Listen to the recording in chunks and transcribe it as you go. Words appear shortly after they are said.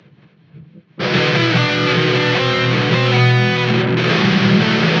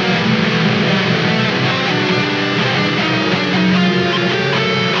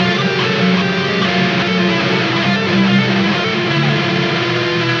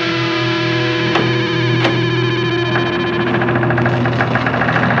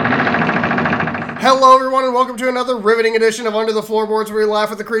to another riveting edition of Under the Floorboards, where we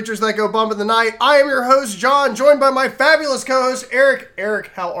laugh at the creatures that go bump in the night. I am your host, John, joined by my fabulous co-host, Eric. Eric,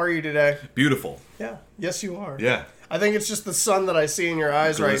 how are you today? Beautiful. Yeah. Yes, you are. Yeah. I think it's just the sun that I see in your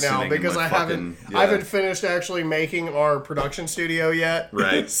eyes right now, because I haven't finished actually making our production studio yet.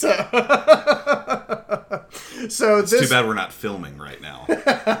 Right. So It's too bad we're not filming right now.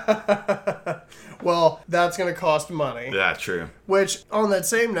 Well, that's going to cost money. Yeah, true. Which, on that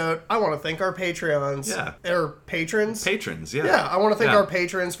same note, I want to thank our Patreons. Yeah. Or patrons. Patrons, yeah. Yeah, I want to thank our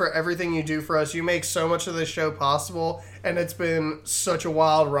patrons for everything you do for us. You make so much of this show possible, and it's been such a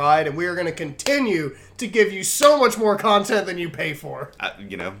wild ride, and we are going to continue to give you so much more content than you pay for.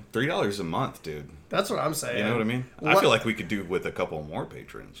 $3 a month, dude. That's what I'm saying. You know what I mean? I feel like we could do with a couple more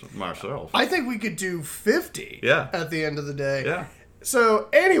patrons myself. I think we could do 50 at the end of the day. Yeah. So,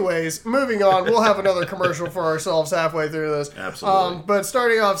 anyways, moving on. We'll have another commercial for ourselves halfway through this. Absolutely. But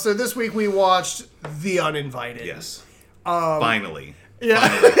starting off, so this week we watched The Uninvited. Yes. Finally. Yeah.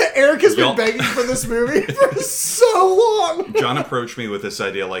 Finally. Eric has been begging for this movie for so long. John approached me with this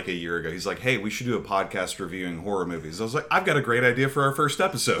idea like a year ago. He's like, hey, we should do a podcast reviewing horror movies. I was like, I've got a great idea for our first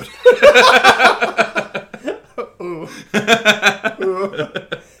episode. Ooh.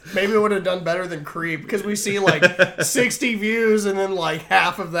 Maybe it would have done better than Creep, because we see like 60 views and then like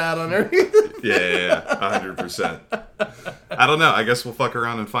half of that underneath. Yeah, 100%. I don't know. I guess we'll fuck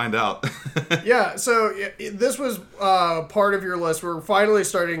around and find out. Yeah, so this was part of your list. We're finally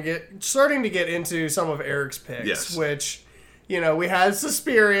starting to get into some of Eric's picks, which, we had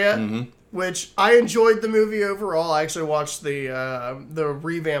Suspiria, which I enjoyed the movie overall. I actually watched the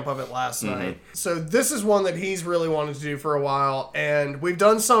revamp of it last night. So this is one that he's really wanted to do for a while, and we've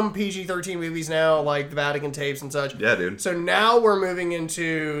done some PG-13 movies now, like the Vatican Tapes and such. Yeah, dude. So now we're moving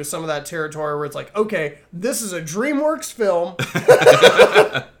into some of that territory where it's like, okay, this is a DreamWorks film.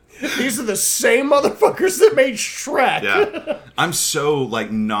 These are the same motherfuckers that made Shrek. Yeah. I'm so,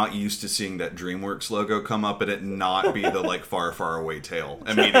 not used to seeing that DreamWorks logo come up and it not be the, far, far away tail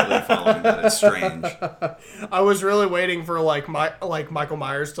immediately following that. It's strange. I was really waiting for, Michael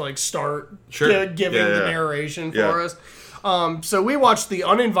Myers to, start giving the narration for us. So we watched The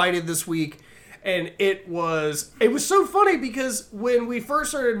Uninvited this week. And it was so funny because when we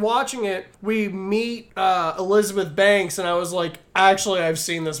first started watching it, we meet Elizabeth Banks, and I was like, actually, I've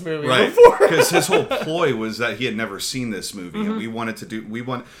seen this movie before. Because his whole ploy was that he had never seen this movie, and we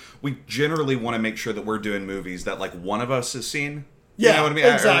generally want to make sure that we're doing movies that one of us has seen. Yeah, you know what I mean?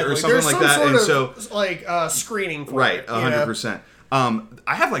 Exactly. Or something There's like some that. Sort of screening for it. Right, 100%.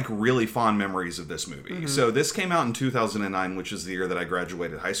 I have really fond memories of this movie. So this came out in 2009, which is the year that I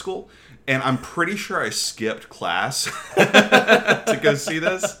graduated high school. And I'm pretty sure I skipped class to go see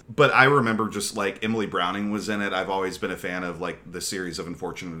this. But I remember just Emily Browning was in it. I've always been a fan of the series of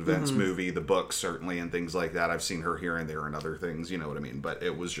Unfortunate Events movie, the book certainly, and things like that. I've seen her here and there and other things, you know what I mean? But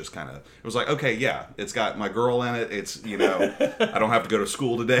it was just it was like, okay, yeah, it's got my girl in it. It's, I don't have to go to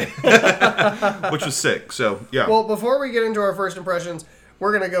school today, which was sick. So, yeah. Well, before we get into our first impressions,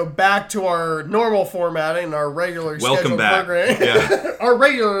 we're going to go back to our normal formatting, our regularly scheduled programming. Yeah. Our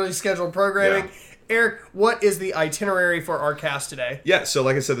regularly scheduled programming. Yeah. Eric, what is the itinerary for our cast today? Yeah, so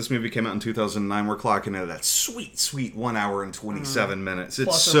like I said, this movie came out in 2009. We're clocking into that sweet 1 hour and 27 minutes.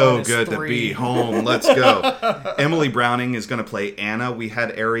 It's so good 3. To be home. Let's go. Emily Browning is going to play Anna. We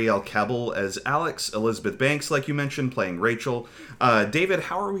had Ariel Kebbel as Alex. Elizabeth Banks, like you mentioned, playing Rachel. David,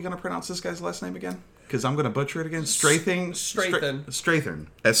 how are we going to pronounce this guy's last name again? Because I'm going to butcher it again. Strathern.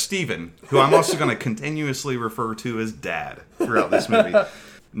 As Stephen, who I'm also going to continuously refer to as Dad throughout this movie.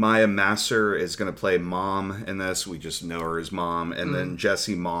 Maya Masser is going to play Mom in this. We just know her as Mom. And then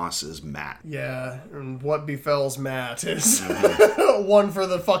Jesse Moss is Matt. Yeah, and what befalls Matt is one for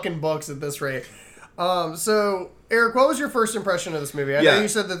the fucking books at this rate. So, Eric, what was your first impression of this movie? I know you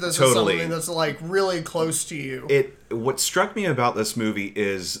said that this is something that's really close to you. What struck me about this movie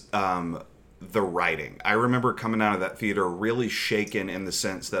is the writing. I remember coming out of that theater really shaken in the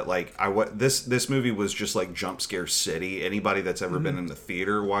sense that this movie was just jump scare city. Anybody that's ever been in the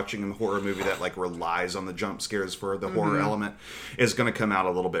theater watching a horror movie that relies on the jump scares for the horror element is going to come out a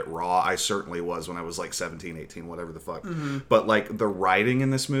little bit raw. I certainly was when I was 17, 18, whatever the fuck. But the writing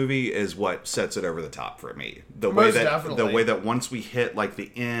in this movie is what sets it over the top for me. The way that once we hit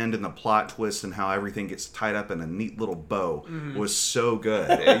the end and the plot twist and how everything gets tied up in a neat little bow was so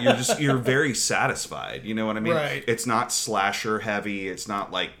good. You're very satisfied, you know what I mean? Right. It's not slasher heavy, it's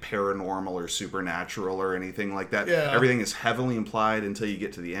not paranormal or supernatural or anything like that. Yeah. Everything is heavily implied until you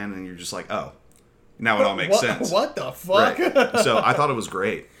get to the end and you're just oh, now it all makes sense. What the fuck? Right. So I thought it was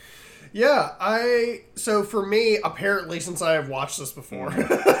great. Yeah, so for me, apparently, since I have watched this before,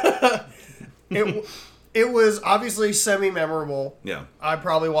 It was obviously semi-memorable. Yeah. I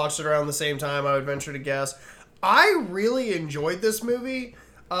probably watched it around the same time, I would venture to guess. I really enjoyed this movie.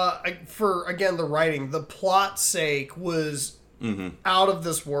 For, again, the writing. The plot's sake was out of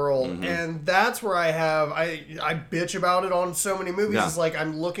this world. And that's where I bitch about it on so many movies. Yeah. It's like,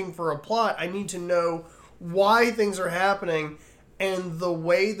 I'm looking for a plot. I need to know why things are happening. And the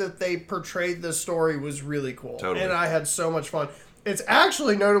way that they portrayed this story was really cool. Totally. And I had so much fun. It's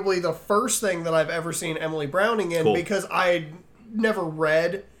actually notably the first thing that I've ever seen Emily Browning in because I never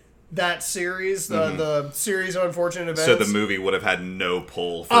read that series, the series of unfortunate events. So the movie would have had no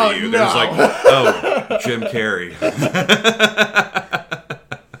pull for you. No. There's like, oh, Jim Carrey.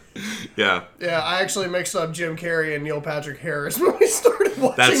 Yeah. Yeah, I actually mixed up Jim Carrey and Neil Patrick Harris when we started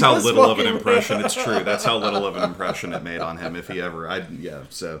watching. That's how little of an impression. It's true. That's how little of an impression it made on him, if he ever.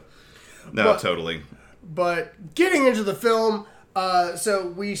 Totally. But getting into the film,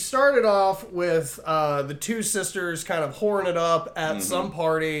 so we started off with the two sisters kind of whoring it up at some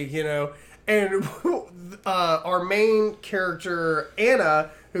party, and our main character, Anna,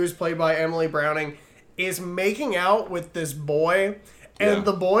 who's played by Emily Browning, is making out with this boy. And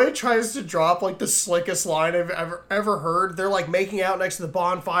the boy tries to drop, like, the slickest line I've ever heard. They're, like, making out next to the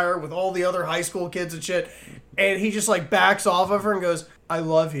bonfire with all the other high school kids and shit. And he just, like, backs off of her and goes, I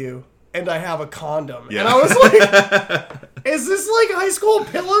love you, and I have a condom. Yeah. And I was like, is this, like, high school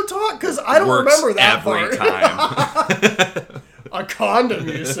pillow talk? Because I don't remember that every time. A condom,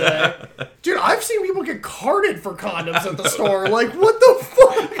 you say? Dude, I've seen people get carded for condoms at the store. Like, what the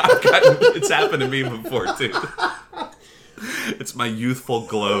fuck? It's happened to me before, too. It's my youthful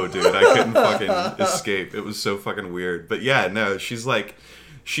glow, dude. I couldn't fucking escape. It was so fucking weird. But yeah, no, she's like,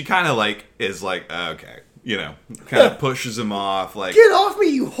 she kind of like is like, okay, kind of pushes him off. Like, get off me,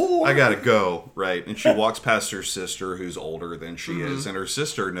 you whore! I gotta go, right? And she walks past her sister, who's older than she is, and her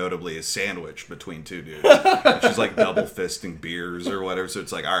sister notably is sandwiched between two dudes. And she's like double fisting beers or whatever. So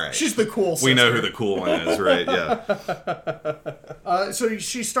it's like, all right, she's the cool sister. We know who the cool one is, right? Yeah. So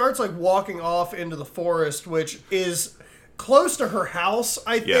she starts like walking off into the forest, which is close to her house,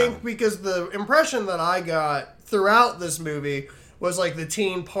 I think, because the impression that I got throughout this movie was like the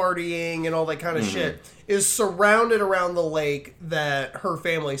teen partying and all that kind of shit is surrounded around the lake that her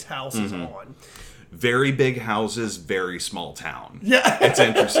family's house is on. Very big houses, very small town. Yeah. It's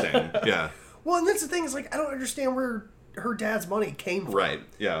interesting. Yeah. Well, and that's the thing, is like, I don't understand where her dad's money came from. Right,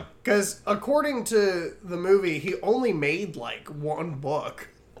 yeah. Because according to the movie, he only made like one book.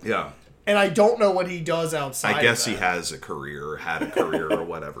 Yeah. And I don't know what he does outside. I guess he has a career, or had a career, or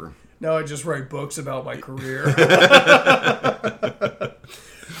whatever. No, I just write books about my career.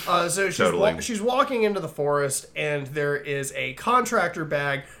 So she's walking into the forest, and there is a contractor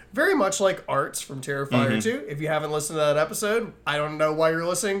bag, very much like Arts from Terrifier 2. If you haven't listened to that episode, I don't know why you're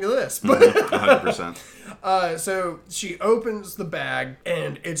listening to this. But 100%. So she opens the bag,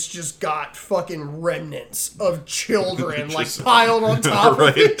 and it's just got fucking remnants of children like piled on top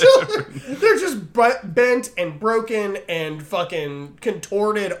of each other. They're just bent and broken and fucking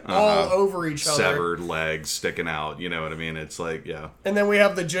contorted all over each other. Severed legs sticking out, you know what I mean? It's like, yeah. And then we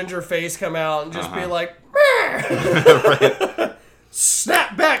have the ginger face come out and just be like, right.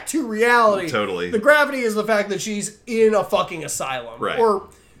 Snap back to reality. Totally. The gravity is the fact that she's in a fucking asylum. Right. Or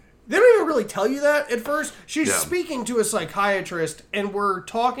they don't even really tell you that at first. She's speaking to a psychiatrist, and we're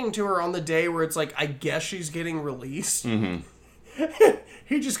talking to her on the day where it's like, I guess she's getting released.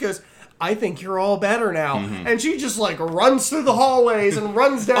 He just goes, I think you're all better now. And she just like runs through the hallways and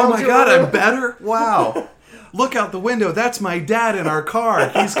runs down. Oh my God, I'm better? Wow. Look out the window. That's my dad in our car.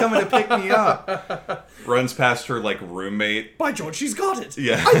 He's coming to pick me up. Runs past her, like, roommate. By George, she's got it.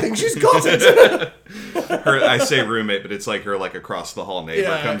 Yeah. I think she's got it. I say roommate, but it's like her, like, across the hall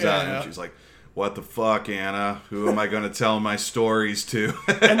neighbor comes out, and she's like, what the fuck, Anna? Who am I going to tell my stories to?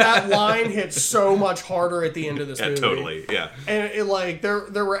 And that line hits so much harder at the end of this movie. Totally, yeah. And it, like,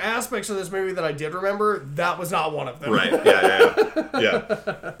 there were aspects of this movie that I did remember. That was not one of them. Right,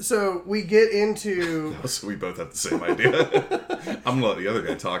 yeah. So we get into... So we both have the same idea. I'm going to let the other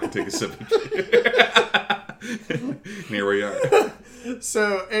guy talk and take a sip. And here we are.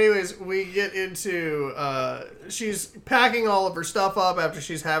 So, anyways, we get into, she's packing all of her stuff up after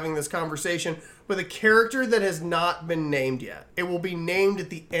she's having this conversation with a character that has not been named yet. It will be named at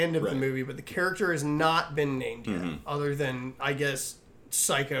the end of the movie, but the character has not been named yet, other than, I guess,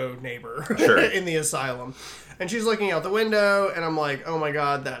 psycho neighbor in the asylum. And she's looking out the window, and I'm like, oh my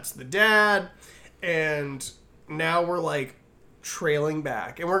God, that's the dad. And now we're, like, trailing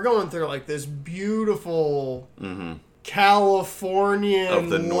back. And we're going through, like, this beautiful... Californian of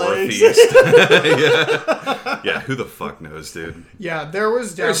the lakes. Northeast. Yeah, who the fuck knows, dude? Yeah,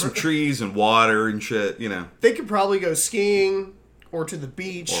 there's some trees and water and shit, you know. They could probably go skiing or to the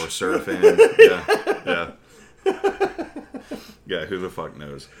beach. Or surfing. Yeah. Yeah, who the fuck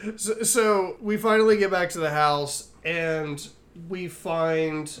knows? So we finally get back to the house and we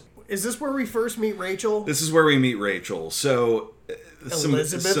find... Is this where we first meet Rachel? This is where we meet Rachel. So...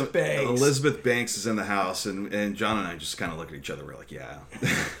 Elizabeth Banks. Elizabeth Banks is in the house, and John and I just kind of look at each other. We're like, yeah.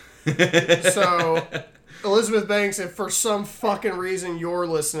 So, Elizabeth Banks, if for some fucking reason you're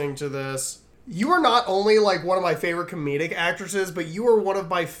listening to this, you are not only like one of my favorite comedic actresses, but you are one of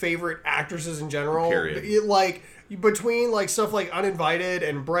my favorite actresses in general. Period. Like, between like stuff like Uninvited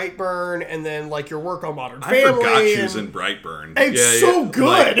and Brightburn, and then like your work on Modern Family. I forgot she was in Brightburn. It's so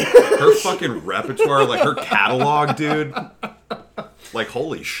good. Like, her fucking repertoire, like her catalog, dude. Like,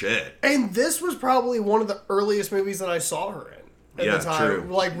 holy shit. And this was probably one of the earliest movies that I saw her in at the time. True.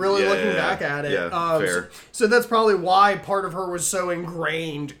 Like, really looking back at it. Yeah, fair. So that's probably why part of her was so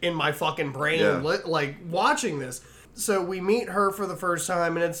ingrained in my fucking brain, like, watching this. So we meet her for the first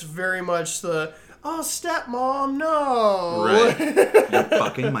time, and it's very much the, oh, stepmom, no. Right. You're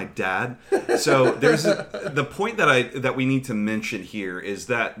fucking my dad. So there's the point that we need to mention here is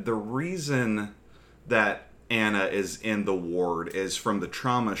that the reason that Anna is in the ward is from the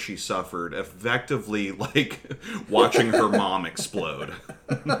trauma she suffered, effectively like watching her mom explode.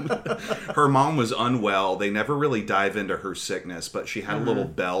 Her mom was unwell. They never really dive into her sickness, but she had a little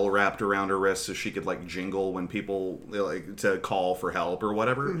bell wrapped around her wrist so she could like jingle when people like to call for help or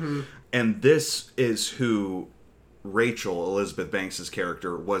whatever. And this is who Rachel, Elizabeth Banks'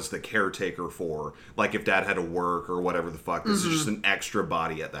 character, was the caretaker for. Like if dad had to work or whatever the fuck, this is just an extra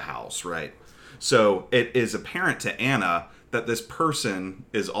body at the house, right? So it is apparent to Anna that this person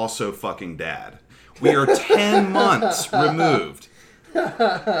is also fucking dad. We are 10 months removed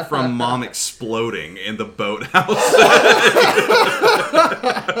from mom exploding in the boathouse.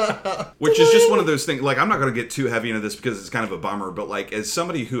 Which is just one of those things. Like, I'm not going to get too heavy into this because it's kind of a bummer, but like, as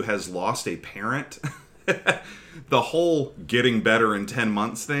somebody who has lost a parent... The whole getting better in 10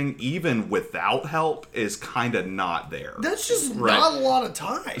 months thing, even without help, is kind of not there. That's just not a lot of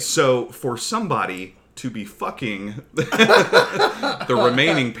time. So, for somebody to be fucking the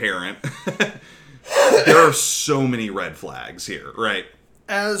remaining parent, there are so many red flags here, right?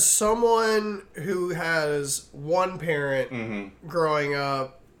 As someone who has one parent growing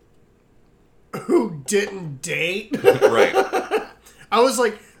up who didn't date, right? I was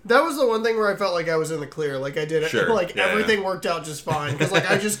like... That was the one thing where I felt like I was in the clear. Like, I did it. Sure. Like, everything worked out just fine. Because, like,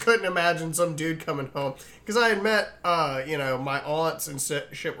 I just couldn't imagine some dude coming home. Because I had met, my aunts and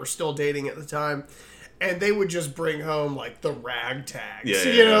shit were still dating at the time. And they would just bring home, like, the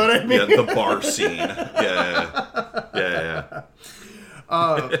ragtags. You know what I mean? Yeah, the bar scene. Yeah.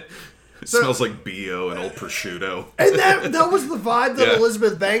 It smells like B.O. and old prosciutto. And that was the vibe that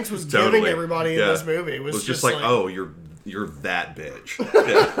Elizabeth Banks was giving everybody in this movie. It was just like, oh, you're that bitch.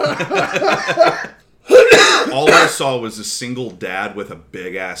 All I saw was a single dad with a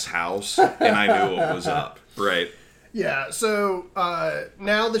big ass house, and I knew what was up. Right. Yeah, so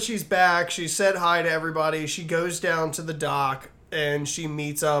now that she's back, she said hi to everybody. She goes down to the dock, and she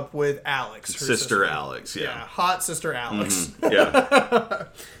meets up with Alex. Her sister Alex, yeah. Hot sister Alex. Yeah.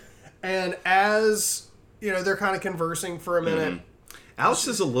 And as, they're kind of conversing for a minute... Alex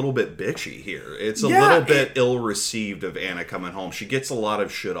is a little bit bitchy here. It's a little bit ill-received of Anna coming home. She gets a lot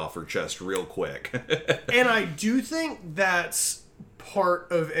of shit off her chest real quick. And I do think that's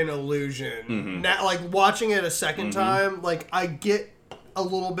part of an illusion. Now, like, watching it a second time, like, I get a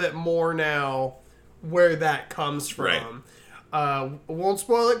little bit more now where that comes from. Right. Won't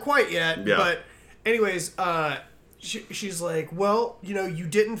spoil it quite yet, but anyways, she's like, well, you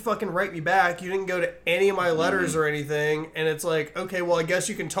didn't fucking write me back. You didn't go to any of my letters or anything. And it's like, okay, well, I guess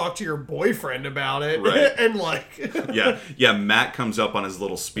you can talk to your boyfriend about it. Right. And like... yeah, Matt comes up on his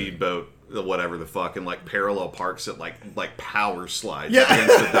little speedboat, whatever the fuck, and like parallel parks it like power slides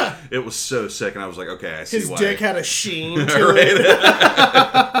against the... It was so sick, and I was like, okay, I see his why. His dick had a sheen to it.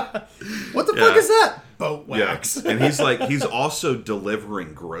 What the fuck is that? Boat wax. And he's also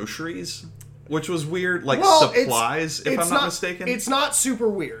delivering groceries. Which was weird, like supplies, if I'm not mistaken. It's not super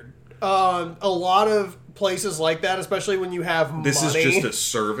weird. A lot of places like that, especially when you have money. This is just a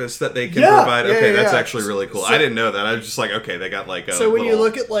service that they can provide. Okay, that's actually really cool. So, I didn't know that. I was just like, okay, they got like a So when you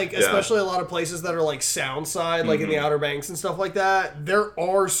look at like, especially a lot of places that are like sound side, like in the Outer Banks and stuff like that, there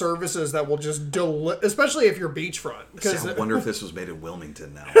are services that will just especially if you're beachfront. I wonder if this was made in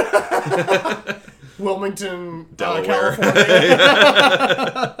Wilmington now. Wilmington, Delaware. California.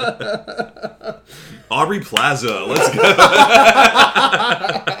 Aubrey Plaza, let's go.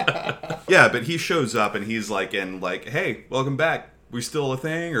 Yeah, but he shows up and he's like, hey, welcome back. We still a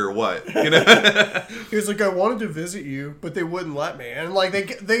thing or what? You know? He was like, I wanted to visit you, but they wouldn't let me. And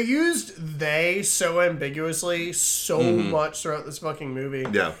like they used "they" so ambiguously so much throughout this fucking movie.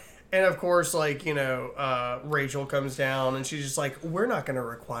 Yeah. And of course, like, you know, Rachel comes down and she's just like, we're not going to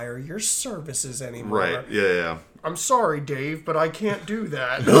require your services anymore. Right. Yeah. I'm sorry, Dave, but I can't do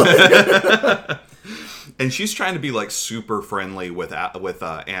that. And she's trying to be like super friendly with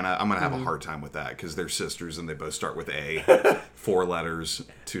Anna. I'm gonna have a hard time with that because they're sisters and they both start with A, 4 letters,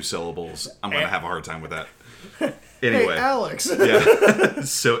 2 syllables. I'm gonna have a hard time with that. Anyway, hey, Alex. Yeah.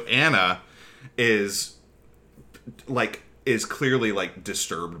 So Anna is clearly like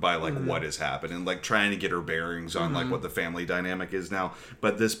disturbed by like what has happened and like trying to get her bearings on like what the family dynamic is now.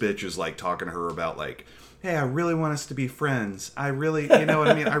 But this bitch is like talking to her about like, hey, I really want us to be friends. I really, you know what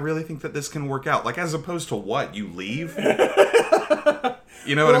I mean? I really think that this can work out. Like, as opposed to what? You leave?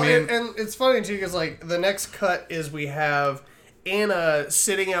 You know what I mean? And it's funny, too, because, like, the next cut is we have Anna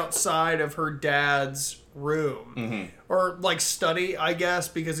sitting outside of her dad's room. Or, like, study, I guess,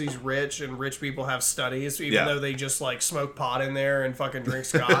 because he's rich, and rich people have studies, even though they just, like, smoke pot in there and fucking drink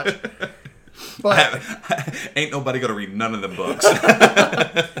scotch. But ain't nobody gonna read none of them books.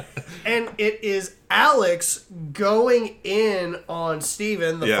 And it is Alex going in on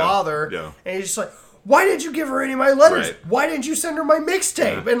Steven, the father. Yeah. And he's just like, why didn't you give her any of my letters? Right. Why didn't you send her my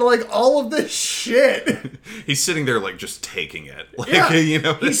mixtape? And like all of this shit. He's sitting there like just taking it. Like, you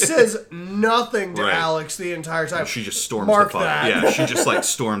know, he says nothing to Alex the entire time. And she just storms the fuck off. Yeah, she just like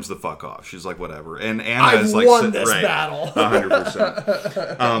storms the fuck off. She's like, whatever. And Anna is like, won this battle.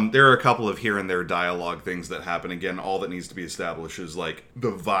 100%. There are a couple of here and there dialogue things that happen. Again, all that needs to be established is like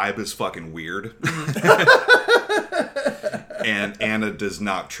the vibe is fucking weird. And Anna does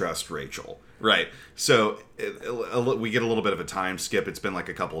not trust Rachel. Right. So we get a little bit of a time skip. It's been like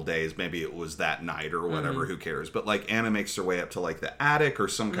a couple of days. Maybe it was that night or whatever. Who cares? But like Anna makes her way up to like the attic or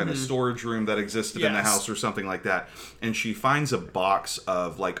some kind of storage room that existed in the house or something like that. And she finds a box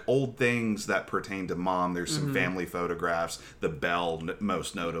of like old things that pertain to Mom. There's some family photographs. The bell,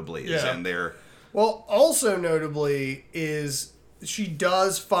 most notably, is in there. Well, also notably is she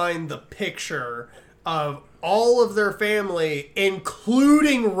does find the picture of all of their family,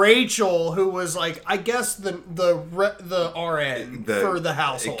 including Rachel, who was like, I guess the RN for the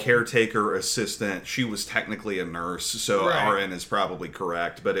household. Caretaker assistant. She was technically a nurse, so RN is probably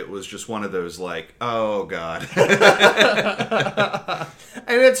correct, but it was just one of those like, oh God. And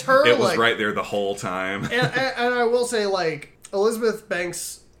it's her. It was right there the whole time. and I will say, like, Elizabeth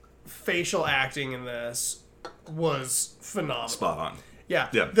Banks' facial acting in this was phenomenal. Spot on. Yeah.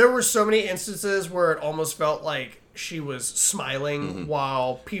 There were so many instances where it almost felt like she was smiling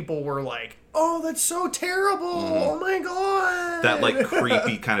while people were like, oh, that's so terrible. Oh my God. That like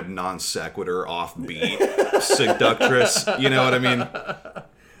creepy kind of non sequitur offbeat seductress. You know what I mean?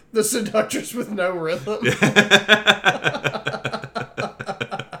 The seductress with no rhythm.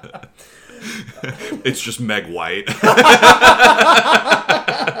 It's just Meg White.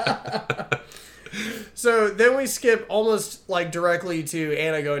 So then we skip almost like directly to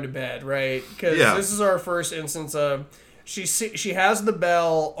Anna going to bed, right? Because this is our first instance of she has the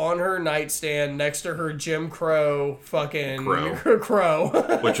bell on her nightstand next to her Jim Crow fucking crow.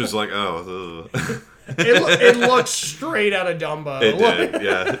 Which was like, oh. It looked straight out of Dumbo. It did,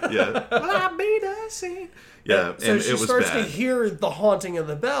 yeah. Will I be the scene? Yeah, so and she it was starts bad. to hear the haunting of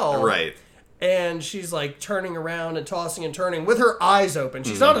the bell. Right. And she's like turning around and tossing and turning with her eyes open.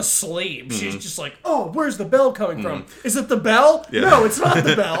 She's not asleep. She's just like, oh, where's the bell coming from? Is it the bell? Yeah. No, it's not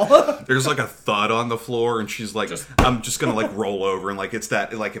the bell. There's like a thud on the floor and she's like, I'm just going to like roll over. And like, it's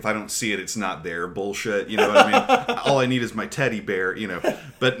that, like, if I don't see it, it's not there bullshit. You know what I mean? All I need is my teddy bear, you know.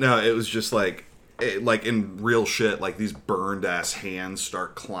 But no, it was just like in real shit, like these burned ass hands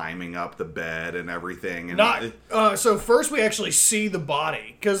start climbing up the bed and everything. And so first we actually see the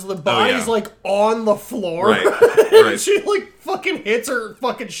body because the body's like on the floor. Right. She like fucking hits her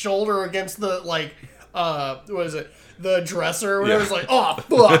fucking shoulder against the like what is it? The dresser or whatever. It's like, oh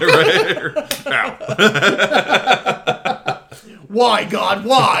fuck. Ow. Why, God?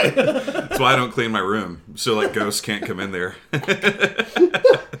 Why? That's why I don't clean my room, so like ghosts can't come in there.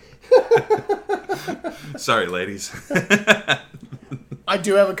 Sorry, ladies. I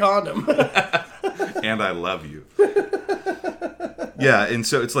do have a condom. And I love you. Yeah, and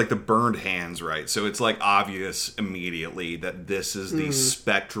so it's like the burned hands, right? So it's like obvious immediately that this is the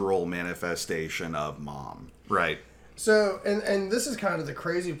spectral manifestation of Mom, right? So, and this is kind of the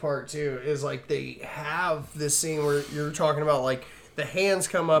crazy part, too, is, like, they have this scene where you're talking about, like, the hands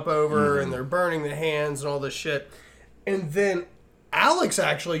come up over and they're burning the hands and all this shit. And then Alex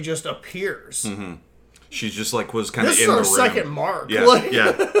actually just appears. Mm-hmm. She's just like was kind of in the room. This is our second mark. Yeah, like,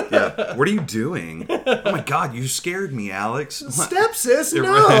 yeah. What are you doing? Oh my god, you scared me, Alex. Step sis,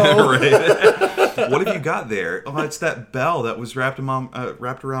 no. Right. What have you got there? Oh, it's that bell that was wrapped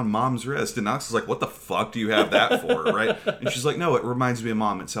around Mom's wrist. And Alex is like, what the fuck do you have that for? Right? And she's like, no, it reminds me of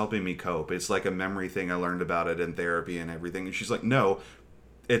Mom. It's helping me cope. It's like a memory thing. I learned about it in therapy and everything. And she's like, no,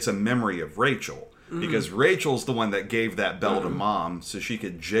 it's a memory of Rachel. Because Rachel's the one that gave that bell to Mom so she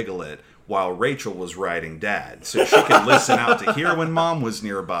could jiggle it while Rachel was riding Dad. So she could listen out to hear when Mom was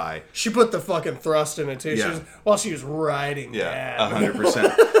nearby. She put the fucking thrust in it, too. Yeah. While she was riding Dad.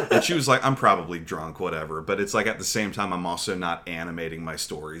 100%. And she was like, I'm probably drunk, whatever. But it's like, at the same time, I'm also not animating my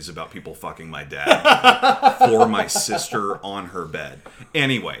stories about people fucking my dad for my sister on her bed.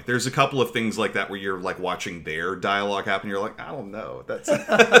 Anyway, there's a couple of things like that where you're like watching their dialogue happen. You're like, I don't know. That's...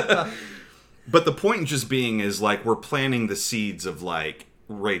 But the point just being is like, we're planting the seeds of like,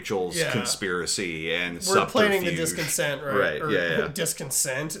 Rachel's conspiracy and we're subterfuge. planning the discontent, right? Right, or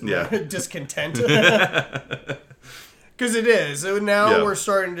discontent. Yeah. Discontent. Because it is. So now we're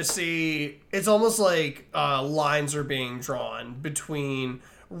starting to see, it's almost like lines are being drawn between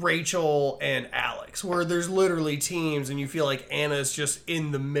Rachel and Alex, where there's literally teams and you feel like Anna's just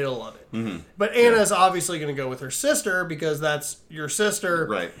in the middle of it. Mm-hmm. But Anna's obviously going to go with her sister because that's your sister.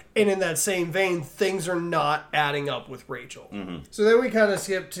 Right. And in that same vein, things are not adding up with Rachel. Mm-hmm. So then we kind of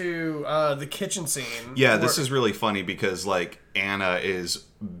skip to the kitchen scene. Yeah, this is really funny because like Anna is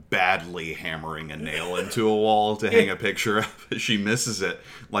badly hammering a nail into a wall to hang a picture up. She misses it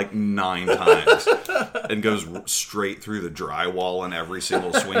like 9 times and goes straight through the drywall in every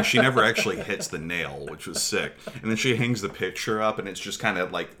single swing. She never actually hits the nail, which was sick. And then she hangs the picture up and it's just kind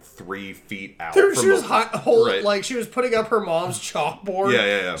of like 3 feet out. She was like she was putting up her mom's chalkboard.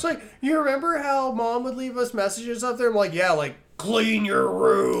 Yeah. It's like, you remember how Mom would leave us messages up there? I'm like, yeah, like clean your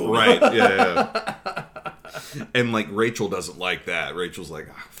room. Right. Yeah. And like Rachel doesn't like that. Rachel's like,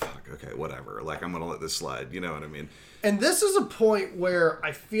 oh, fuck, okay, whatever. Like I'm gonna let this slide. You know what I mean? And this is a point where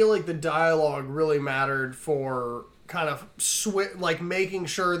I feel like the dialogue really mattered for kind of like making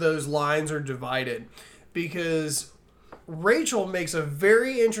sure those lines are divided, because Rachel makes a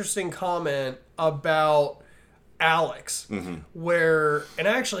very interesting comment about Alex, where, and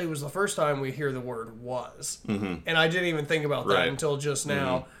actually it was the first time we hear the word was, and I didn't even think about that until just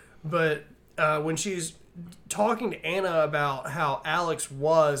now, but when she's talking to Anna about how Alex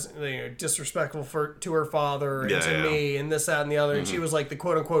was, disrespectful to her father and to me and this, that, and the other, and she was like the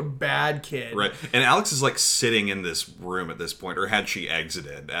quote-unquote bad kid. Right. And Alex is like sitting in this room at this point, or had she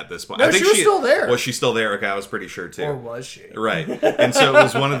exited at this point? No, I think she was still there. Was she still there? Okay, I was pretty sure too. Or was she? Right. And so it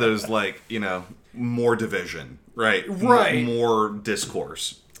was one of those like, more division, right? Right. More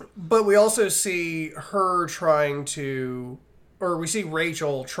discourse. But we also see her we see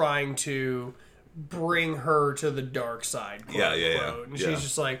Rachel trying to bring her to the dark side, quote unquote. And she's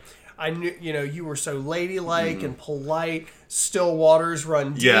just like, I knew, you were so ladylike and polite. Still waters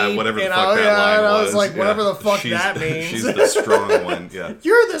run deep. Yeah, whatever the fuck that line was. I was like, whatever the fuck that means. She's the strong one. Yeah,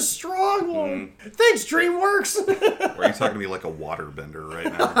 you're the strong one. Thanks, DreamWorks. Why are you talking to me like a waterbender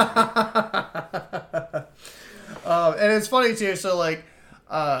right now? And it's funny too. So like,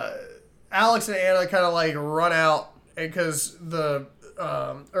 Alex and Anna kind of like run out because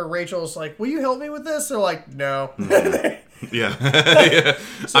or Rachel's like, will you help me with this? They're like, no. Yeah.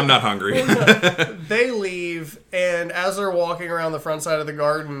 I'm not hungry. They leave, and as they're walking around the front side of the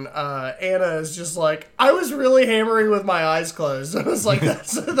garden, Anna is just like, I was really hammering with my eyes closed. I was like,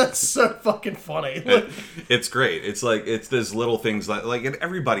 that's so fucking funny. It's great. It's like, it's those little things like and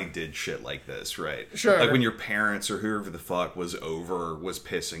everybody did shit like this, right? Sure. Like when your parents or whoever the fuck was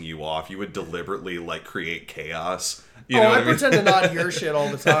pissing you off, you would deliberately like create chaos. You know I pretend to not hear shit all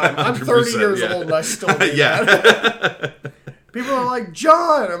the time. I'm 30 years old and I still do that. People are like,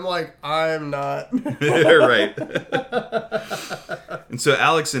 John! I'm like, I'm not. Right. And so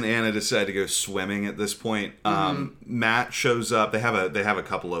Alex and Anna decide to go swimming at this point. Matt shows up. They have a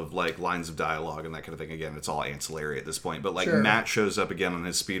couple of like lines of dialogue and that kind of thing. Again, it's all ancillary at this point. But like Matt shows up again on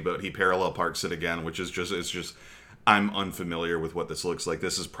his speedboat. He parallel parks it again, which is just I'm unfamiliar with what this looks like.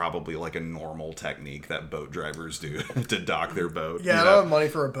 This is probably like a normal technique that boat drivers do to dock their boat. Yeah, I don't have money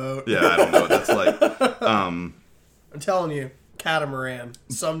for a boat. Yeah, I don't know what that's like. I'm telling you, catamaran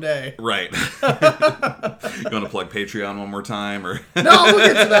someday. Right. You want to plug Patreon one more time, or no? We'll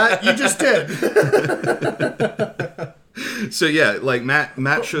get to that. You just did. So yeah, like Matt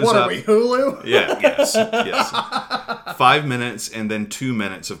shows up. What are we, Hulu? Yeah. Yes. 5 minutes and then 2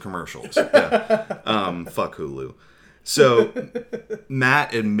 minutes of commercials. Yeah. Fuck Hulu. So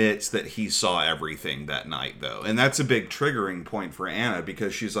Matt admits that he saw everything that night, though. And that's a big triggering point for Anna,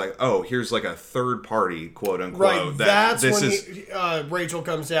 because she's like, oh, here's like a third party, quote unquote. Right, that's when Rachel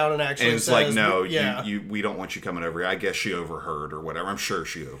comes down and actually and it's says... like, no, we don't want you coming over here. I guess she overheard or whatever. I'm sure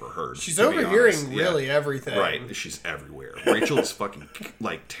she overheard. She's overhearing really everything. Right, she's everywhere. Rachel is fucking,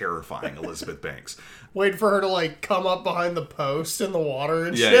 like, terrifying Elizabeth Banks. Waiting for her to, like, come up behind the post in the water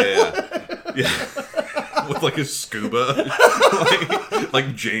and shit. Yeah. With like a scuba,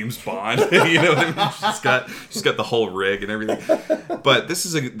 like James Bond, you know what I mean? She's got the whole rig and everything. But this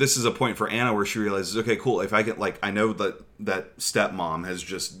is a point for Anna where she realizes, okay, cool. If I can, like, I know that stepmom has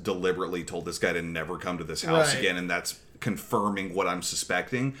just deliberately told this guy to never come to this house again, and that's confirming what I'm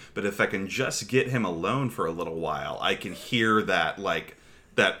suspecting. But if I can just get him alone for a little while, I can hear that, like,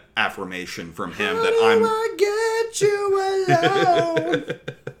 that affirmation from him I get you alone.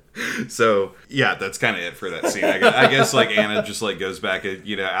 So yeah, that's kind of it for that scene. I guess like Anna just like goes back,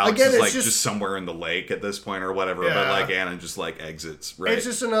 you know, Alex is like just somewhere in the lake at this point or whatever. Yeah. But like Anna just like exits. Right. It's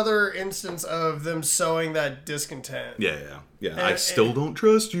just another instance of them sowing that discontent. Yeah. I still don't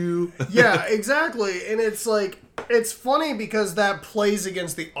trust you. Yeah, exactly. And it's like, it's funny because that plays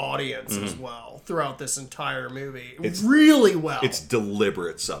against the audience as well throughout this entire movie. It's really well. It's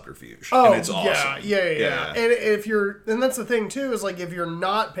deliberate subterfuge. Oh, and it's awesome. Yeah. And that's the thing too, is like, if you're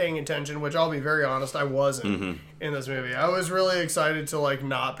not paying attention, which I'll be very honest, I wasn't in this movie. I was really excited to like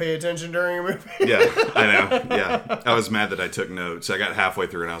not pay attention during a movie. Yeah, I know. Yeah. I was mad that I took notes. I got halfway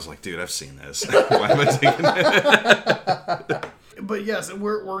through and I was like, dude, I've seen this. Why am I taking it? But yes,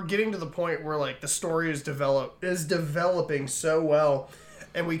 we're getting to the point where like the story is developing so well,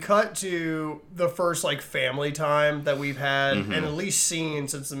 and we cut to the first like family time that we've had and at least seen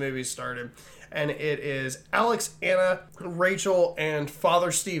since the movie started, and it is Alex, Anna, Rachel, and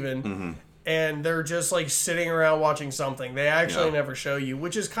Father Stephen. And they're just like sitting around watching something. They actually never show you,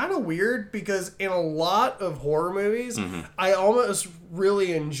 which is kind of weird because in a lot of horror movies, I almost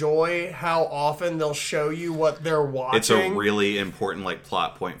really enjoy how often they'll show you what they're watching. It's a really important like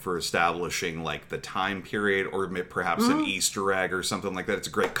plot point for establishing like the time period or perhaps an Easter egg or something like that. It's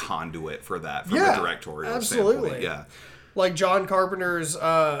a great conduit for that from a directorial standpoint. Yeah. Like John Carpenter's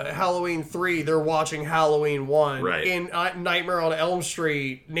Halloween 3, they're watching Halloween 1. Right. In Nightmare on Elm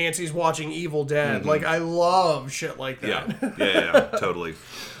Street, Nancy's watching Evil Dead. Like, I love shit like that. Yeah, totally.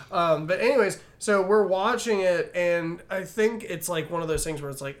 But anyways, so we're watching it, and I think it's like one of those things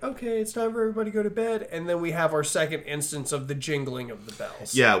where it's like, okay, it's time for everybody to go to bed, and then we have our second instance of the jingling of the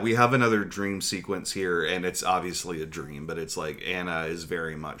bells. Yeah, we have another dream sequence here, and it's obviously a dream, but it's like Anna is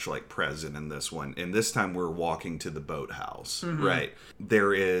very much like present in this one. And this time we're walking to the boathouse, right?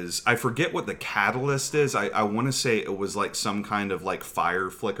 There is, I forget what the catalyst is. I want to say it was like some kind of like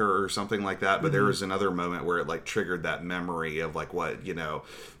fire flicker or something like that, but there was another moment where it like triggered that memory of like what, you know,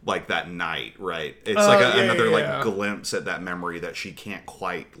 like that night, right? It's like another like glimpse at that memory that she can't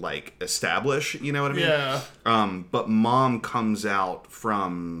quite like establish, you know what I mean? Yeah. But mom comes out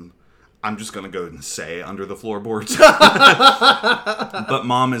from, I'm just gonna go and say under the floorboards. But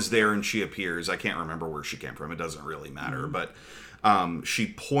mom is there and she appears. I can't remember where she came from. It doesn't really matter. But she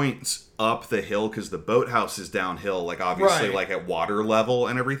points up the hill because the boathouse is downhill, like obviously like at water level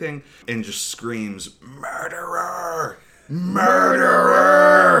and everything, and just screams, "Murderer!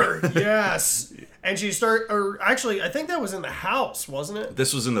 Murderer!" Yes. And she actually, I think that was in the house, wasn't it?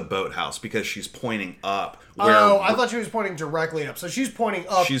 This was in the boathouse because she's pointing up. I thought she was pointing directly up. So she's pointing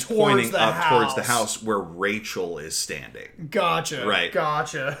up towards the house where Rachel is standing. Gotcha. Right.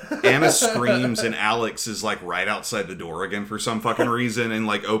 Gotcha. Anna screams and Alex is like right outside the door again for some fucking reason and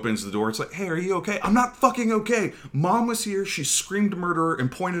like opens the door. It's like, hey, are you okay? I'm not fucking okay. Mom was here. She screamed murderer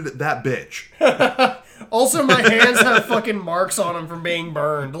and pointed at that bitch. Also, my hands have fucking marks on them from being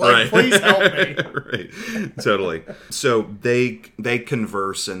burned. Like, please help me. Right. Totally. So they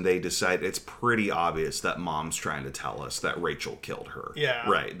converse and they decide it's pretty obvious that mom's trying to tell us that Rachel killed her. Yeah.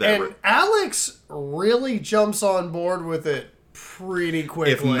 Right. And Alex really jumps on board with it pretty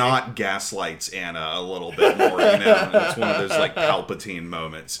quickly. If not, gaslights Anna a little bit more, you know? It's one of those, like, Palpatine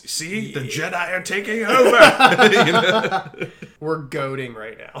moments. See? The Jedi are taking over! You know? We're goating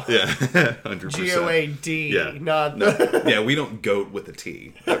right now. Yeah, 100%. G-O-A-D, not... No. Yeah, we don't goat with a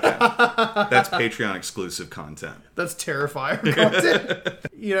T. Okay. That's Patreon exclusive content. That's Terrifier content.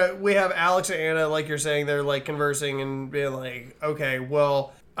 You know, we have Alex and Anna, like you're saying, they're, like, conversing and being like, okay,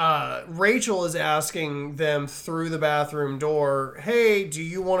 well... Rachel is asking them through the bathroom door, hey, do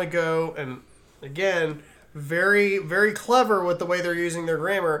you want to go? And again, very, very clever with the way they're using their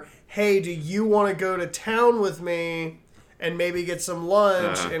grammar. Hey, do you want to go to town with me? and maybe get some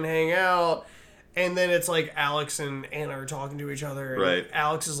lunch and hang out. And then it's like Alex and Anna are talking to each other. And right.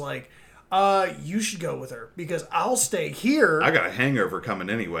 Alex is like, you should go with her because I'll stay here. I got a hangover coming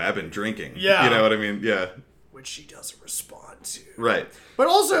anyway. I've been drinking. Yeah. You know what I mean? Yeah. Which she doesn't respond to. Right. But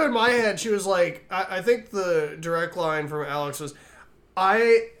also in my head, she was like, I think the direct line from Alex was,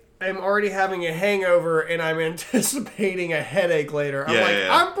 I am already having a hangover and I'm anticipating a headache later.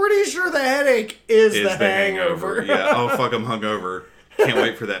 I'm I'm pretty sure the headache is the hangover. Yeah. Oh, fuck, I'm hungover. Can't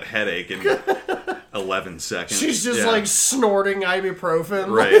wait for that headache in 11 seconds. She's just like snorting ibuprofen.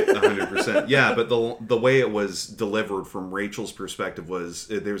 Right, 100%. Yeah, but the way it was delivered from Rachel's perspective was,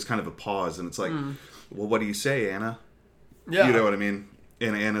 there was kind of a pause, and it's like, well, what do you say, Anna? Yeah. You know what I mean?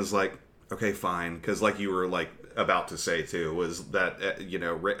 And Anna's like, okay, fine. Because like you were like about to say too, was that,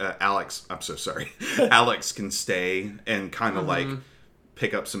 Alex, I'm so sorry. Alex can stay and kind of like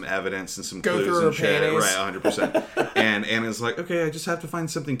pick up some evidence and some clues and shit. Panties. Right, 100%. And Anna's like, okay, I just have to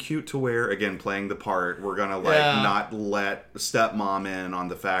find something cute to wear. Again, playing the part. We're gonna not let stepmom in on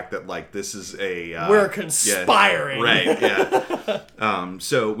the fact that like this is a we're conspiring.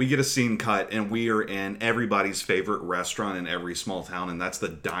 So we get a scene cut and we are in everybody's favorite restaurant in every small town, and that's the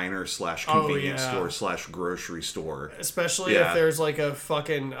diner / convenience store / grocery store. Especially if there's like a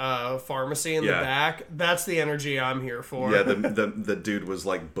fucking pharmacy in the back. That's the energy I'm here for. Yeah, the dude was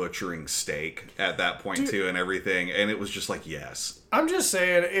like butchering steak at that point too and everything, and it was just like, yes. I'm just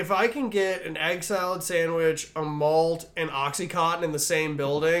saying, if I can get an egg salad sandwich, a malt, and Oxycontin in the same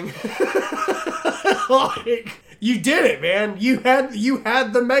building, like, you did it, man. You had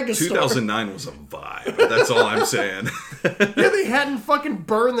the mega store. 2009 was a vibe. That's all I'm saying. Yeah, they hadn't fucking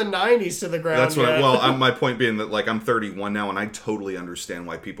burned the 90s to the ground. That's what. My point being that like I'm 31 now, and I totally understand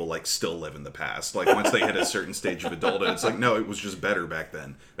why people like still live in the past. Like once they hit a certain stage of adulthood, it's like, no, it was just better back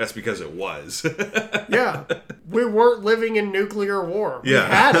then. That's because it was. Yeah, we weren't living in nuclear war. We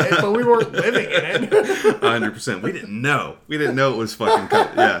had it, but we weren't living in it. 100%. We didn't know. We didn't know it was fucking.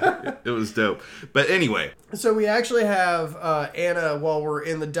 Yeah, it was dope. But anyway. So we actually have Anna while we're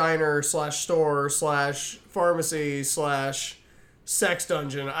in the diner / store / pharmacy / sex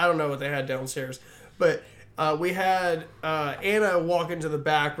dungeon. I don't know what they had downstairs. But we had Anna walk into the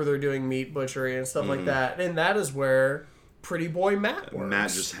back where they're doing meat butchery and stuff like that. And that is where pretty boy Matt works. Matt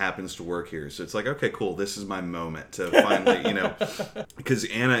just happens to work here. So it's like, okay, cool. This is my moment to finally, because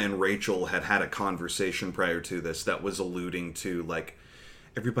Anna and Rachel had a conversation prior to this that was alluding to like,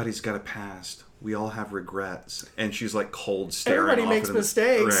 everybody's got a past. We all have regrets. And she's like cold staring. Everybody makes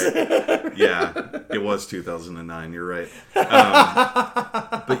mistakes. Right. Yeah, it was 2009. You're right.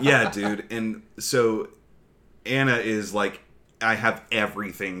 But yeah, dude. And so Anna is like, I have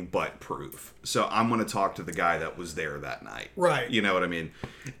everything but proof. So I'm going to talk to the guy that was there that night. Right. You know what I mean?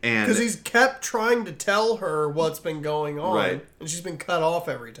 And because he's kept trying to tell her what's been going on. Right. And she's been cut off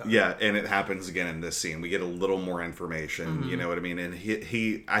every time. Yeah, and it happens again in this scene. We get a little more information, you know what I mean? And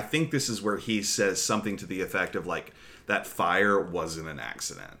he I think this is where he says something to the effect of like, that fire wasn't an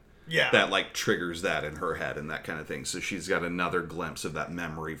accident. Yeah. That like triggers that in her head and that kind of thing. So she's got another glimpse of that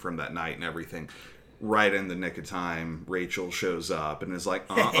memory from that night and everything. Right in the nick of time, Rachel shows up and is like,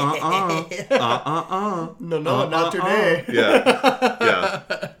 No, not today.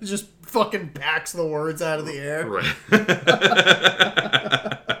 Yeah. Just fucking backs the words out of the air. Right.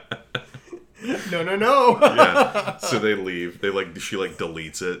 No. Yeah. So they leave. She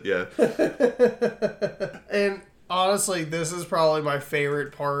deletes it. Yeah. And honestly, this is probably my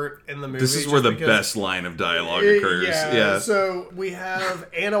favorite part in the movie. This is where the best line of dialogue occurs. Yeah. So we have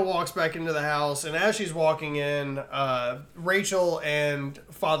Anna walks back into the house, and as she's walking in, Rachel and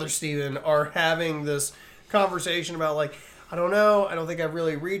Father Stephen are having this conversation about like, I don't know. I don't think I've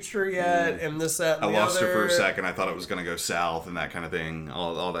really reached her yet, and this, that, and the other. I lost her for a second. I thought it was going to go south and that kind of thing,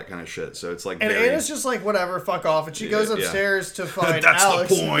 all that kind of shit. So it's like, and Anna's just like, whatever, fuck off. And she goes upstairs to find That's Alex.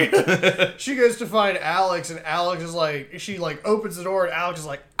 That's the point. She goes to find Alex, and Alex is like, she like opens the door, and Alex is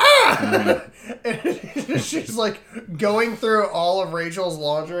like, ah! And she's like going through all of Rachel's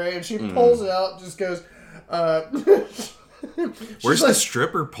lingerie, and she pulls it out, and just goes, where's the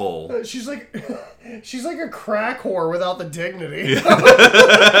stripper pole? She's like a crack whore without the dignity. Yeah.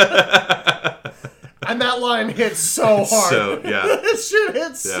 And that line hits so hard. So, yeah. That shit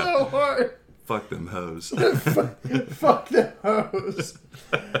hits so hard. Fuck them hoes. Fuck them hoes.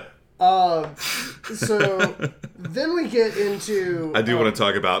 So then we get into. I do want to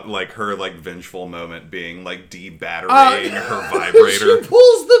talk about like her like vengeful moment being like de-batterying her vibrator.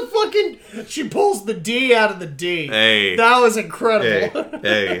 She pulls the D out of the D. Hey, that was incredible.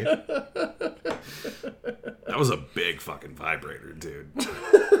 Hey, that was a big fucking vibrator, dude.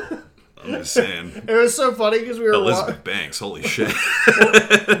 sin. It was so funny because we were Elizabeth Banks. Holy shit.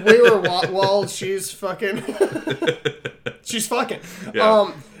 we were well, she's fucking. She's fucking.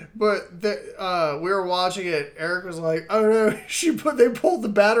 Yeah. But we were watching it. Eric was like, "Oh no, they pulled the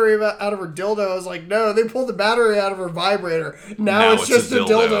battery out of her dildo." I was like, "No, they pulled the battery out of her vibrator. Now it's just a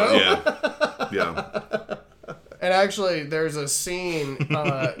dildo." Yeah. And actually, there's a scene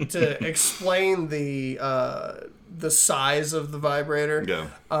to explain the size of the vibrator. Yeah.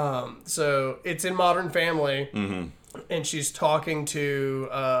 So it's in Modern Family. Mm-hmm. And she's talking to,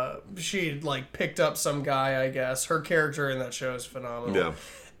 she like picked up some guy, I guess. Her character in that show is phenomenal. Yeah.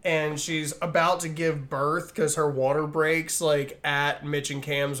 And she's about to give birth because her water breaks like at Mitch and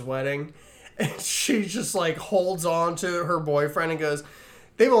Cam's wedding. And she just like holds on to her boyfriend and goes,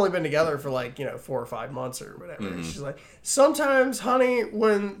 they've only been together for like, 4 or 5 months or whatever. Mm-hmm. She's like, sometimes, honey,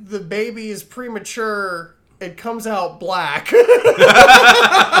 when the baby is premature, it comes out black.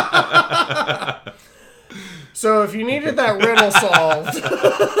 So if you needed that riddle solved,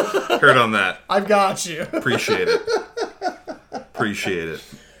 heard on that. I've got you. Appreciate it.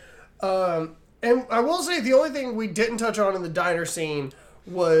 And I will say the only thing we didn't touch on in the diner scene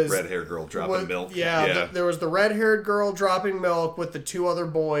was red-haired girl dropping milk. Yeah. There was the red-haired girl dropping milk with the 2 other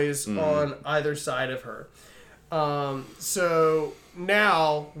boys on either side of her. So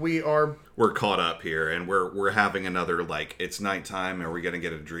now we're caught up here, and we're having another, like, it's nighttime, are we gonna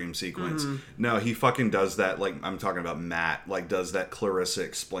get a dream sequence? No, he fucking does that, like, I'm talking about Matt, like, does that Clarissa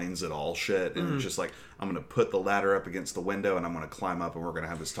Explains It All shit, and just like, I'm gonna put the ladder up against the window, and I'm gonna climb up, and we're gonna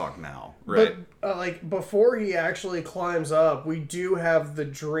have this talk now, right? But, like, before he actually climbs up, we do have the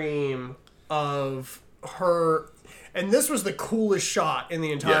dream of her, and this was the coolest shot in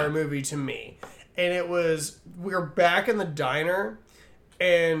the entire movie to me, and it was, we're back in the diner,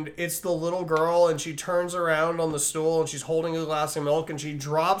 and it's the little girl, and she turns around on the stool, and she's holding a glass of milk, and she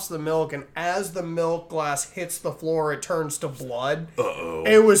drops the milk, and as the milk glass hits the floor, it turns to blood. Uh-oh.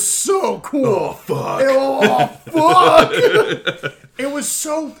 It was so cool. Oh, fuck. Fuck. It was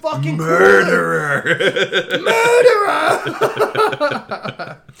so fucking Murderer. Cool. Murderer!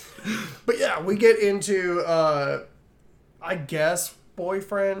 But yeah, we get into, I guess,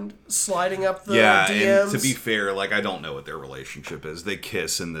 boyfriend sliding up the DMs. And to be fair, like, I don't know what their relationship is. They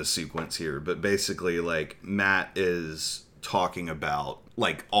kiss in this sequence here, but basically, like, Matt is talking about,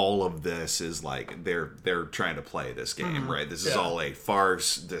 like, all of this is like they're trying to play this game, right? This is all a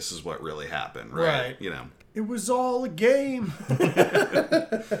farce. This is what really happened, right? You know, it was all a game.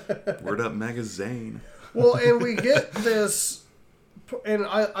 Word up, magazine. Well, and we get this. And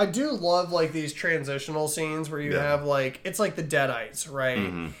I do love, like, these transitional scenes where you have, like, it's like the Deadites, right?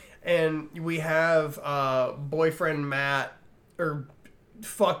 Mm-hmm. And we have boyfriend Matt, or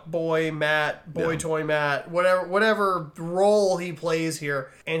fuck boy Matt, boy toy Matt, whatever role he plays here.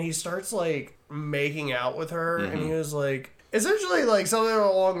 And he starts, like, making out with her, and he was like, essentially, like, something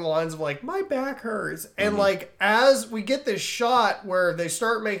along the lines of, like, my back hurts. And, like, as we get this shot where they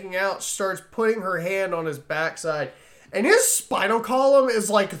start making out, she starts putting her hand on his backside. And his spinal column is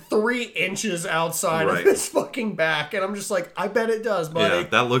like 3 inches outside of his fucking back. And I'm just like, I bet it does, buddy. Yeah,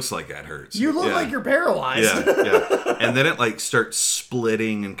 that looks like that hurts. You look like you're paralyzed. Yeah. And then it, like, starts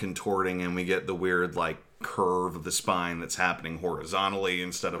splitting and contorting, and we get the weird, like, curve of the spine that's happening horizontally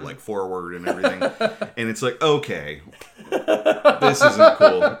instead of, like, forward and everything. And it's like, okay, this isn't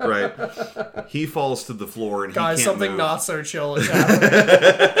cool, right? He falls to the floor and Guys, he can't something move. not so chill is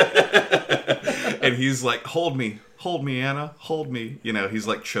happening. And he's like, hold me, Anna, hold me. You know, he's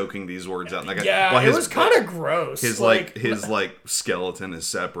like choking these words out. And it was kind of gross. His like skeleton is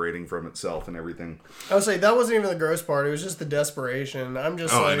separating from itself and everything. I would say that wasn't even the gross part. It was just the desperation. I'm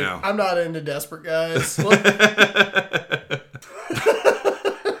just like, I'm not into desperate guys.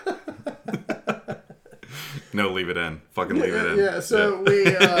 No, leave it in. Fucking leave it in. Yeah. So we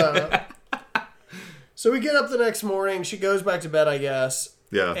get up the next morning. She goes back to bed, I guess.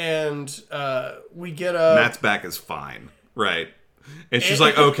 Yeah. And we get up. Matt's back is fine. Right. And she's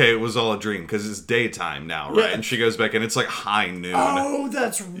like, okay, it was all a dream because it's daytime now, right? Yeah. And she goes back and it's like high noon. Oh,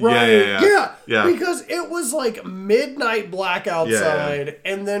 that's right. Yeah. Because it was like midnight black outside.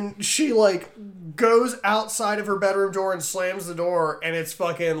 Yeah. And then she like goes outside of her bedroom door and slams the door. And it's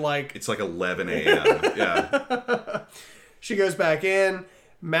fucking like... It's like 11 a.m. Yeah. She goes back in.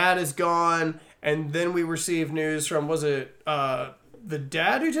 Matt is gone. And then we receive news from, was it... the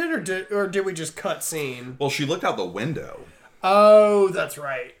dad who did, or did we just cut scene? Well, she looked out the window. Oh, that's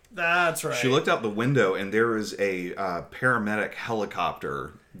right. That's right. She looked out the window, and there is a paramedic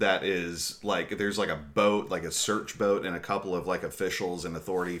helicopter that is, like, there's, like, a boat, like a search boat, and a couple of, like, officials and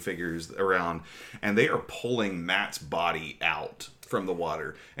authority figures around, and they are pulling Matt's body out from the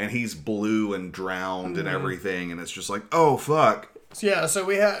water, and he's blue and drowned and everything, and it's just like, oh fuck. Yeah, so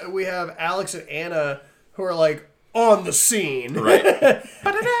we have Alex and Anna who are like on the scene, right?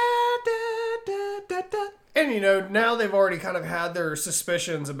 And, you know, now they've already kind of had their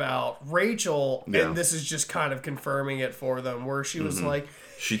suspicions about Rachel, and this is just kind of confirming it for them, where she was like...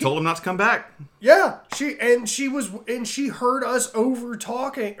 She told him not to come back. Yeah, she heard us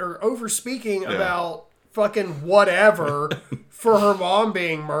over speaking about fucking whatever for her mom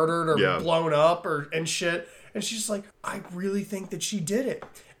being murdered or blown up and shit. And she's like, I really think that she did it.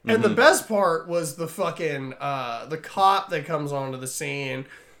 And the best part was the fucking, the cop that comes onto the scene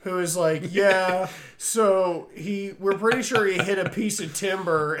who is like, yeah, so we're pretty sure he hit a piece of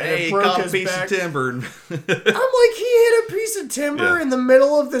timber and it broke his back. Of timber. I'm like, he hit a piece of timber in the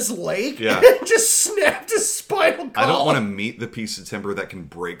middle of this lake and just snapped his spinal column. I don't want to meet the piece of timber that can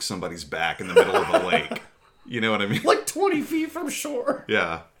break somebody's back in the middle of a lake. You know what I mean? Like 20 feet from shore.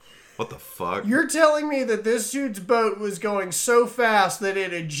 Yeah. What the fuck? You're telling me that this dude's boat was going so fast that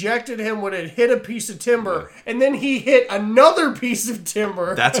it ejected him when it hit a piece of timber, and then he hit another piece of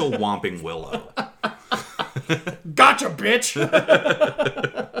timber. That's a whomping willow. Gotcha, bitch!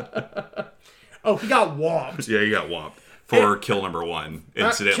 Oh, he got whomped. Yeah, he got whomped. For kill number 1,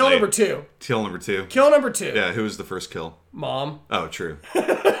 incidentally. Kill number 2. Kill number 2. Kill number 2. Yeah, who was the first kill? Mom. Oh, true.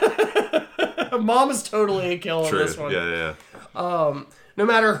 Mom is totally a kill in this one. Yeah. No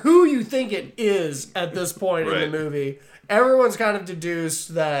matter who you think it is at this point in the movie, everyone's kind of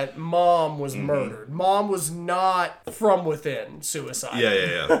deduced that Mom was murdered. Mom was not from within suicide.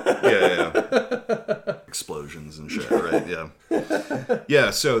 Yeah. Explosions and shit, right? Yeah.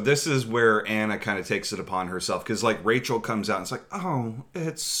 Yeah, so this is where Anna kind of takes it upon herself, because like Rachel comes out and it's like, oh,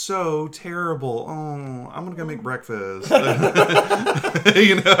 it's so terrible. Oh, I'm gonna go make breakfast. You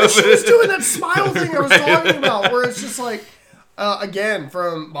know, she was doing that smile thing I was talking about, where it's just like, again,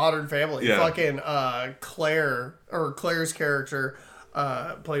 from Modern Family, fucking Claire's character,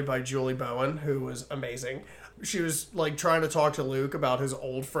 played by Julie Bowen, who was amazing. She was like trying to talk to Luke about his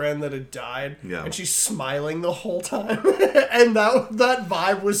old friend that had died, and she's smiling the whole time, and that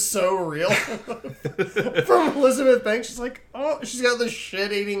vibe was so real. From Elizabeth Banks, she's like, oh, she's got this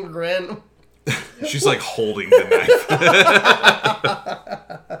shit-eating grin. She's like holding the knife.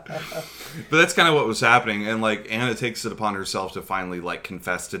 But that's kind of what was happening. And like Anna takes it upon herself to finally like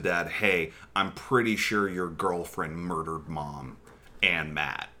confess to Dad, hey, I'm pretty sure your girlfriend murdered Mom and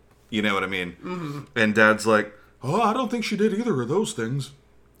Matt. You know what I mean? Mm-hmm. And Dad's like, oh, I don't think she did either of those things.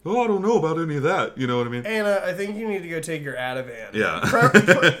 Oh, I don't know about any of that. You know what I mean? Anna, I think you need to go take your Ativan. Yeah.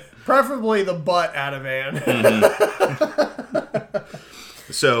 Preferably the butt Ativan. Mm-hmm.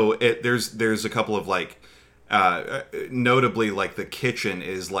 So there's a couple of like, notably like the kitchen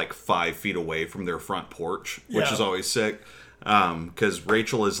is like 5 feet away from their front porch, which is always sick. Because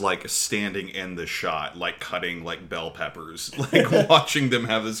Rachel is like standing in the shot, like cutting like bell peppers, like watching them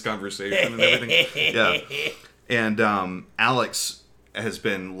have this conversation and everything. Yeah. And Alex has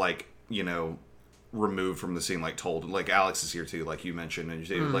been like, you know, removed from the scene, like told, like Alex is here too, like you mentioned, and you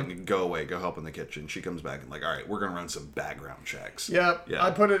say like, go away, go help in the kitchen. She comes back and like, all right, we're gonna run some background checks. Yep. Yeah.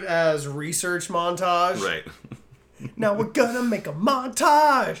 I put it as research montage. Right. Now we're gonna make a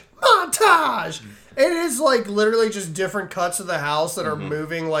montage. It is like literally just different cuts of the house that are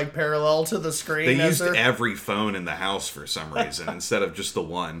moving like parallel to the screen. They used every phone in the house for some reason instead of just the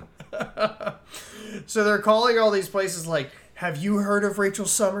one. So they're calling all these places like, have you heard of Rachel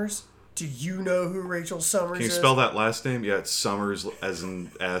Summers? Do you know who Rachel Summers is? Can you spell that last name? Yeah, it's Summers as in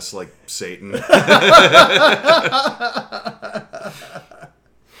S, like Satan.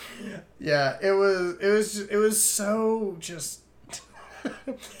 Yeah, it was so just.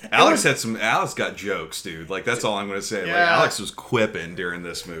 Alex got jokes, dude. Like that's all I'm gonna say. Yeah. Like Alex was quipping during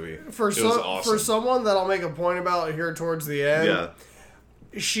this movie. It was awesome. For someone that I'll make a point about here towards the end.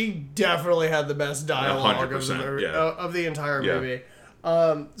 She definitely had the best dialogue of the entire movie.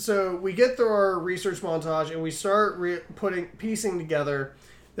 So we get through our research montage and we start piecing together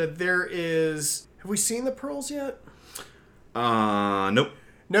that there is. Have we seen the pearls yet? Nope.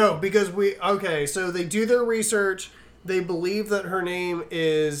 No, because so they do their research. They believe that her name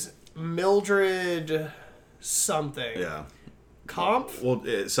is Mildred something. Yeah. Comp? Well,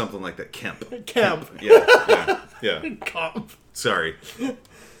 it's something like that. Kemp. Yeah. Comp. Sorry.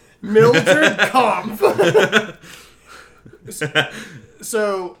 Mildred Comp.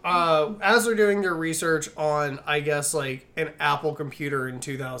 So, as they're doing their research on, I guess, like, an Apple computer in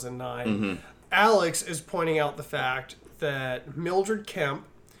 2009, Alex is pointing out the fact that Mildred Kemp,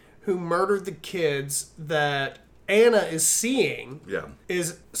 who murdered the kids that Anna is seeing,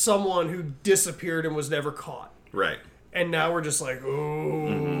 is someone who disappeared and was never caught. Right. And now we're just like,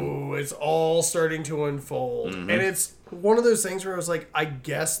 ooh, it's all starting to unfold. And it's one of those things where I was like, I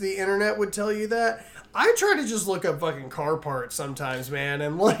guess the internet would tell you that. I try to just look up fucking car parts sometimes, man,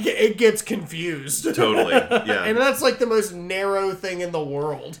 and like it gets confused. Totally, yeah. And that's like the most narrow thing in the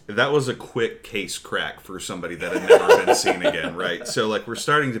world. That was a quick case crack for somebody that had never been seen again, right? So like we're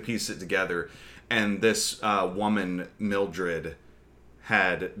starting to piece it together, and this woman, Mildred,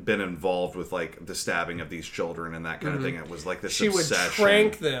 had been involved with like the stabbing of these children and that kind of thing. It was like this obsession. She would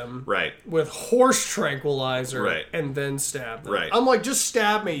trank them with horse tranquilizer and then stab them. Right. I'm like, just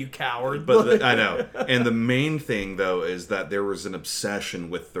stab me, you coward. But I know. And the main thing, though, is that there was an obsession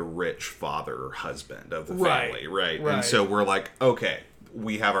with the rich father or husband of the family. Right. And so we're like, okay,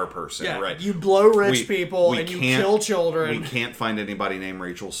 we have our person, right? You blow rich people and you kill children. We can't find anybody named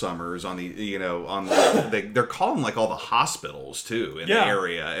Rachel Summers on the, they're calling like all the hospitals too in the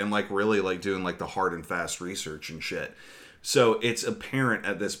area and like really like doing like the hard and fast research and shit. So it's apparent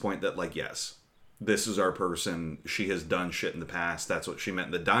at this point that like, yes, this is our person. She has done shit in the past. That's what she meant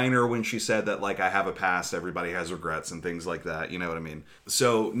in the diner when she said that, like, I have a past, everybody has regrets and things like that. You know what I mean?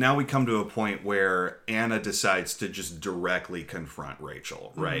 So now we come to a point where Anna decides to just directly confront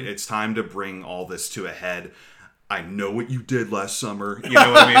Rachel, right? It's time to bring all this to a head. I know what you did last summer. You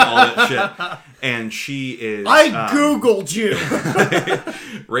know what I mean? All that shit. And she is... I Googled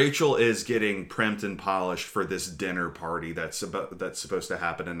you! Rachel is getting primed and polished for this dinner party that's supposed to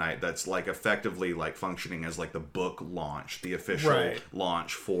happen tonight. That's like effectively like functioning as like the book launch, the official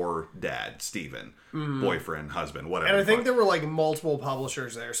launch for Dad, Stephen, boyfriend, husband, whatever. And I think there were like multiple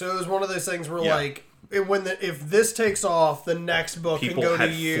publishers there. So it was one of those things where like... If this takes off, the next book people can go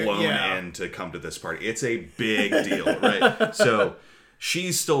had to you. Flown in to come to this party. It's a big deal, right? So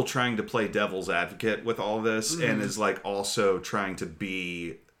she's still trying to play devil's advocate with all this, and is like also trying to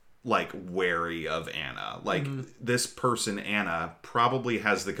be like wary of Anna. Like this person, Anna, probably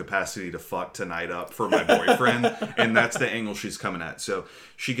has the capacity to fuck tonight up for my boyfriend, and that's the angle she's coming at. So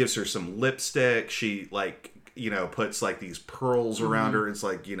she gives her some lipstick. She like, puts like these pearls around her. It's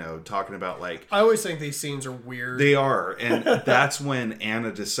like, talking about like... I always think these scenes are weird. They are. And that's when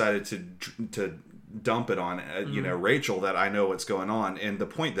Anna decided to dump it on, Rachel, that I know what's going on. And the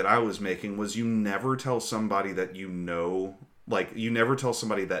point that I was making was you never tell somebody that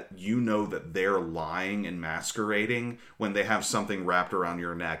that they're lying and masquerading when they have something wrapped around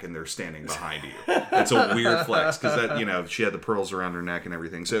your neck and they're standing behind you. It's a weird flex because that, she had the pearls around her neck and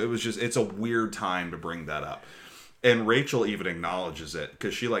everything. So it was it's a weird time to bring that up. And Rachel even acknowledges it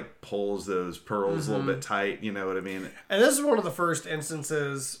because she like pulls those pearls a little bit tight. You know what I mean? And this is one of the first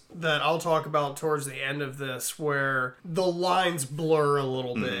instances that I'll talk about towards the end of this where the lines blur a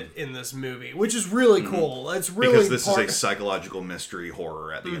little bit in this movie, which is really cool. It's really because this is a psychological mystery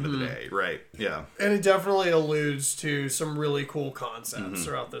horror at the end of the day, right? Yeah. And it definitely alludes to some really cool concepts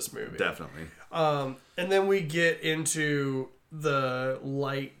throughout this movie. Definitely. And then we get into the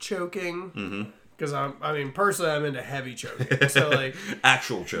light choking. Because personally, I'm into heavy choking. So like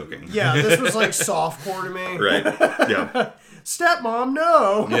actual choking. Yeah, this was like softcore to me. Right. Yeah. Stepmom,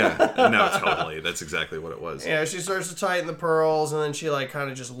 no. Yeah. No, totally. That's exactly what it was. Yeah, she starts to tighten the pearls, and then she like kind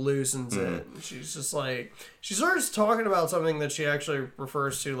of just loosens it. She's just like she starts talking about something that she actually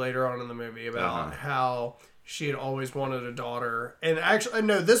refers to later on in the movie about how she had always wanted a daughter. And actually,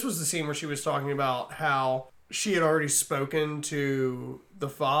 no, this was the scene where she was talking about how she had already spoken to the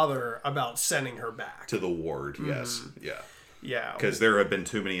father about sending her back to the ward. Yes. Yeah. Because there have been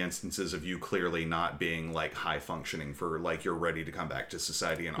too many instances of you clearly not being like high functioning for like you're ready to come back to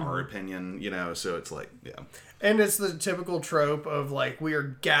society in our opinion, so it's like, and it's the typical trope of like we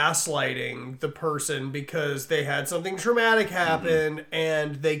are gaslighting the person because they had something traumatic happen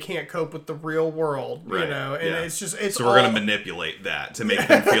and they can't cope with the real world, and it's so we're going to manipulate that to make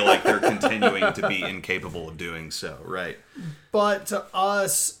them feel like they're continuing to be incapable of doing so, right? But to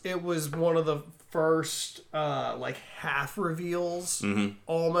us, it was one of the first like half reveals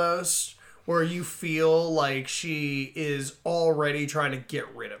almost where you feel like she is already trying to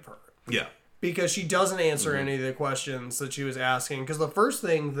get rid of her. Yeah. Because she doesn't answer any of the questions that she was asking. Because the first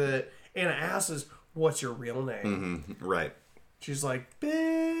thing that Anna asks is, what's your real name? Right. She's like,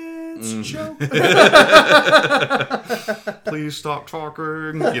 bitch, choke. Please stop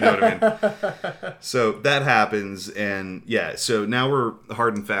talking. You know what I mean? So that happens, and so now we're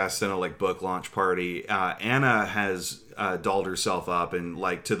hard and fast in a like book launch party. Anna has dolled herself up, and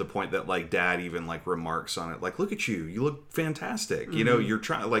like to the point that like Dad even like remarks on it, like, look at you, you look fantastic. You're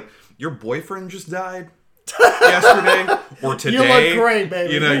trying, like, your boyfriend just died. yesterday or today. You look great,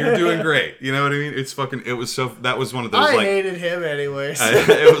 baby. You're doing great. You know what I mean? It's fucking. It was so. That was one of those. I hated him anyways.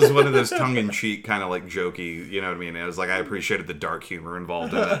 It was one of those tongue-in-cheek kind of like jokey. You know what I mean? It was like I appreciated the dark humor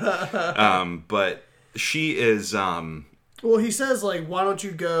involved in it. But she is. Well, he says, like, why don't you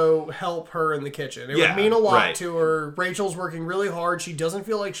go help her in the kitchen? It would mean a lot to her. Rachel's working really hard. She doesn't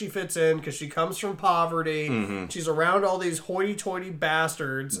feel like she fits in because she comes from poverty. Mm-hmm. She's around all these hoity-toity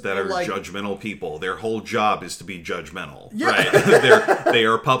bastards. That are like, judgmental people. Their whole job is to be judgmental. Yeah. Right? They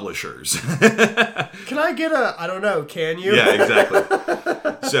are publishers. Can I get I don't know, can you? Yeah,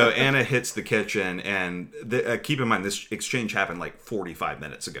 exactly. So Anna hits the kitchen, and keep in mind, this exchange happened like 45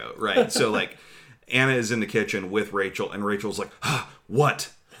 minutes ago, right? So, like... Anna is in the kitchen with Rachel, and Rachel's like,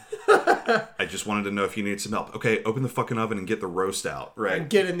 what? I just wanted to know if you needed some help. Okay, open the fucking oven and get the roast out. Right. And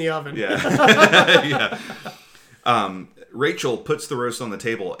get in the oven. Yeah. Yeah. Rachel puts the roast on the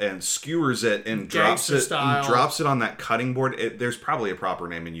table and skewers it and drops it on that cutting board. There's probably a proper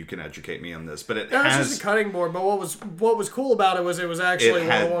name, and you can educate me on this, but it has just a cutting board. But what was cool about it was actually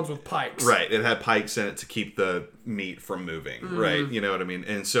one of the ones with pikes. Right, it had pikes in it to keep the meat from moving. Mm-hmm. Right, you know what I mean.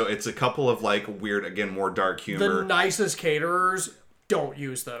 And so it's a couple of like weird, again, more dark humor. The nicest caterers don't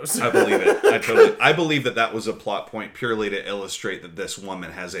use those. I believe it. I believe that was a plot point purely to illustrate that this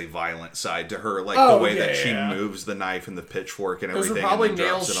woman has a violent side to her, like the way that she moves the knife and the pitchfork and everything. Those are probably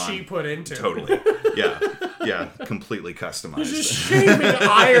nails she put into. Totally. Yeah. Completely customized. You're just shaving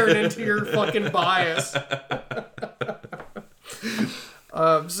iron into your fucking bias.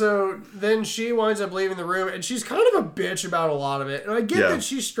 So then she winds up leaving the room, and she's kind of a bitch about a lot of it. And I get that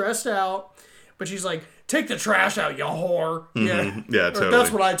she's stressed out, but she's like, take the trash out, you whore. Mm-hmm. Yeah, totally.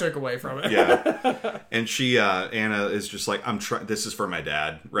 That's what I took away from it. Yeah. And she, Anna, is just like, this is for my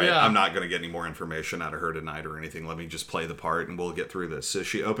dad, right? Yeah. I'm not going to get any more information out of her tonight or anything. Let me just play the part, and we'll get through this. So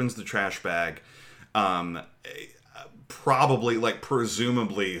she opens the trash bag, probably, like,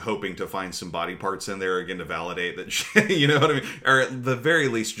 presumably hoping to find some body parts in there again to validate that she, you know what I mean? Or at the very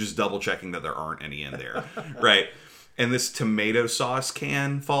least, just double checking that there aren't any in there, right? And this tomato sauce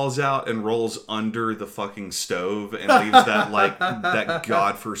can falls out and rolls under the fucking stove and leaves that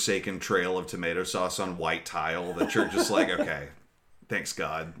godforsaken trail of tomato sauce on white tile that you're just like, okay, thanks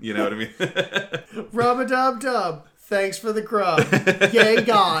God. You know what I mean? Rub-a-dub-dub. Thanks for the grub. Yay,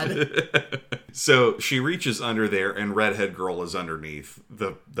 God. So she reaches under there, and Redhead Girl is underneath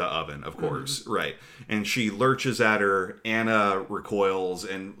the oven, of course, right? And she lurches at her. Anna recoils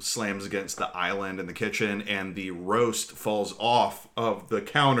and slams against the island in the kitchen, and the roast falls off of the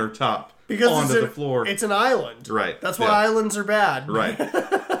countertop onto the floor. It's an island. Right. That's why islands are bad. Right.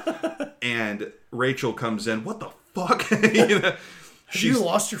 And Rachel comes in. What the fuck? You know? You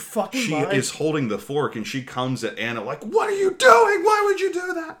lost your fucking mind. She is holding the fork, and she comes at Anna like, what are you doing? Why would you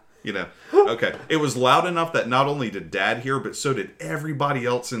do that? You know, okay. It was loud enough that not only did Dad hear, but so did everybody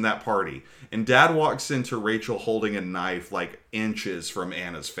else in that party. And Dad walks into Rachel holding a knife like inches from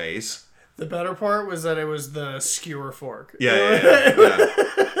Anna's face. The better part was that it was the skewer fork. Yeah.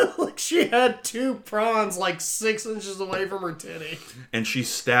 Like she had two prawns like 6 inches away from her titty. And she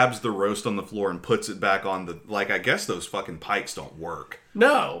stabs the roast on the floor and puts it back on the... Like, I guess those fucking pikes don't work.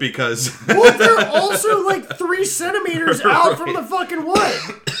 No. Because... Well, they're also like 3 centimeters out from the fucking wood.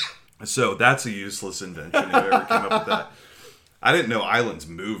 So that's a useless invention. Whoever came up with that. I didn't know islands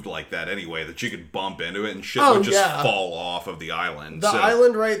moved like that anyway, that you could bump into it and shit would just fall off of the island. The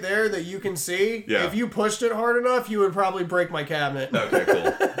island right there that you can see, if you pushed it hard enough, you would probably break my cabinet. Okay,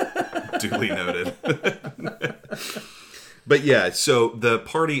 cool. Duly noted. But yeah, so the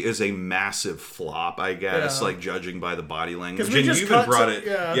party is a massive flop, I guess, like judging by the body language. And you even brought it.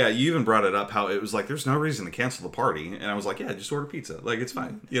 Yeah, you even brought it up how it was like there's no reason to cancel the party, and I was like, yeah, just order pizza, like it's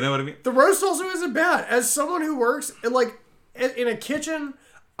fine. You know what I mean? The roast also isn't bad. As someone who works in a kitchen,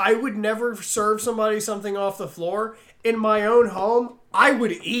 I would never serve somebody something off the floor. In my own home, I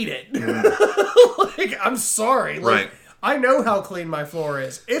would eat it. Like, I'm sorry. Like, right. I know how clean my floor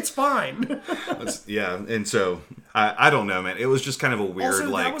is. It's fine. And so, I don't know, man. It was just kind of a weird,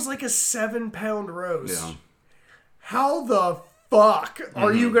 also, that was like a 7-pound roast. Yeah. How the fuck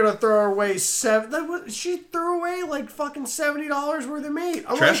are you gonna throw away she threw away like fucking $70 worth of meat.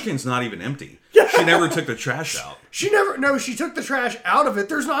 Trash can's not even empty. She never took the trash out. She took the trash out of it.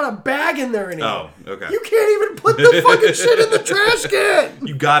 There's not a bag in there anymore. Oh, okay. You can't even put the fucking shit in the trash can.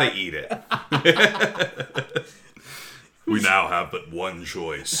 You gotta eat it. We now have but one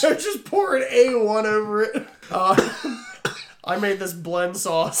choice. Just pour an A1 over it. I made this blend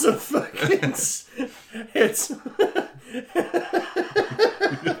sauce of fucking...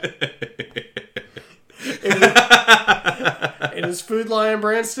 It is Food Lion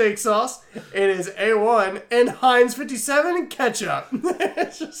brand steak sauce. It is A1 and Heinz 57 ketchup.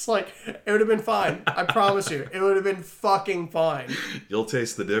 It's just like, it would have been fine. I promise you. It would have been fucking fine. You'll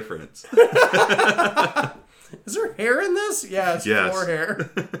taste the difference. Is there hair in this? Yeah, it's floor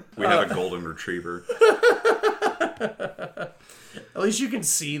hair. We have a golden retriever. At least you can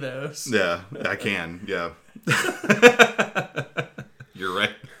see those. Yeah, I can. Yeah. You're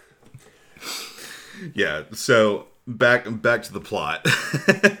right. Yeah, so back to the plot.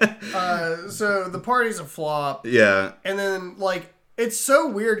 So the party's a flop. Yeah. And then, like, it's so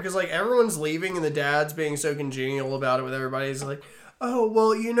weird because, like, everyone's leaving and the dad's being so congenial about it with everybody. He's like, oh,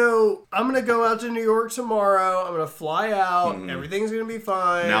 well, you know, I'm going to go out to New York tomorrow. I'm going to fly out. Everything's going to be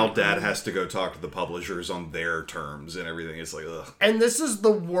fine. Now dad has to go talk to the publishers on their terms and everything. It's like, ugh. And this is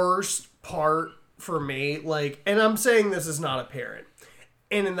the worst part for me. Like, and I'm saying this is not a parent.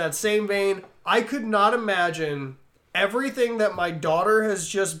 And in that same vein, I could not imagine everything that my daughter has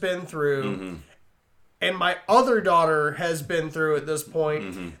just been through and my other daughter has been through at this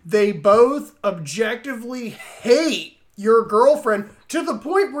point. They both objectively hate your girlfriend to the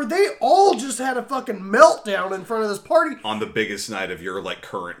point where they all just had a fucking meltdown in front of this party. On the biggest night of your, like,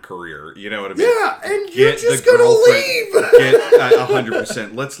 current career. You know what I mean? Yeah, and you're just gonna leave. Get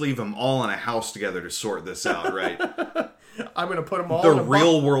 100%. Let's leave them all in a house together to sort this out, right? I'm gonna put them all the in a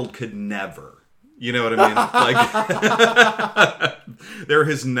real world could never. You know what I mean? Like, there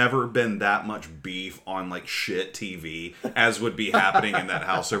has never been that much beef on, like, shit TV as would be happening in that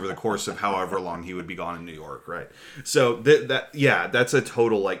house over the course of however long he would be gone in New York, right? So that's a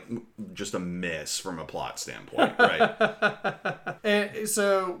total, like, just a miss from a plot standpoint, right? And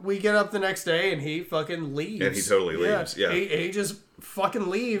so we get up the next day and he fucking leaves. And he totally leaves. Yeah. He just fucking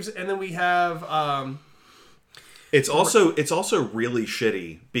leaves, and then we have It's also really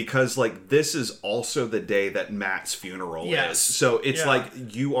shitty because, like, this is also the day that Matt's funeral is. So it's like,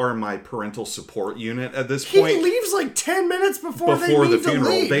 you are my parental support unit at this point. He leaves like 10 minutes before they the need funeral. To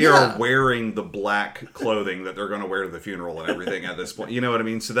leave. They are wearing the black clothing that they're going to wear to the funeral and everything at this point. You know what I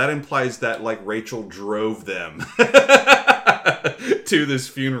mean? So that implies that, like, Rachel drove them to this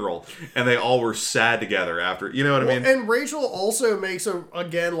funeral and they all were sad together after. You know what I mean? And Rachel also makes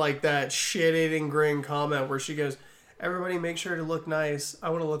again like that shit-eating grin comment where she goes, everybody make sure to look nice. I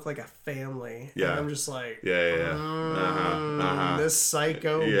want to look like a family. Yeah. And I'm just like, yeah. This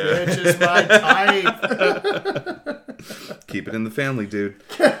psycho bitch is my type. Keep it in the family, dude.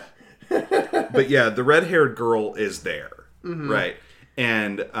 But yeah, the red-haired girl is there, right?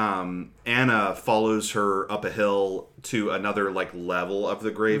 And Anna follows her up a hill to another, like, level of the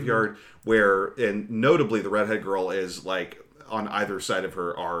graveyard where, and notably, the redhead girl is, like, on either side of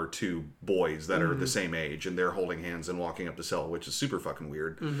her are two boys that are the same age, and they're holding hands and walking up this hill, which is super fucking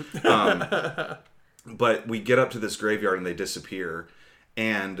weird. But we get up to this graveyard and they disappear,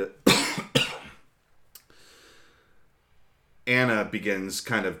 and Anna begins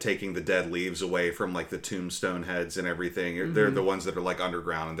kind of taking the dead leaves away from, like, the tombstone heads and everything. They're the ones that are, like,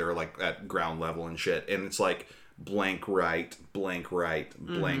 underground, and they're, like, at ground level and shit. And it's like blank right, blank right,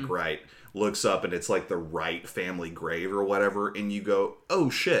 blank right. Looks up and it's like the Wright family grave or whatever, and you go,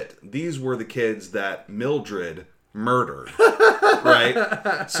 oh shit, these were the kids that Mildred murdered.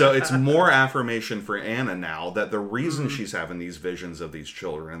 Right? So it's more affirmation for Anna now that the reason she's having these visions of these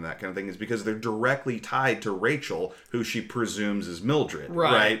children and that kind of thing is because they're directly tied to Rachel, who she presumes is Mildred.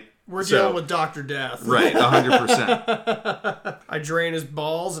 Right? We're dealing with Dr. Death. Right, 100%. I drain his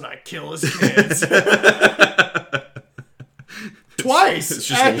balls and I kill his kids. Twice. It's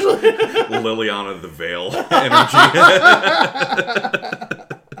just Liliana the Veil energy.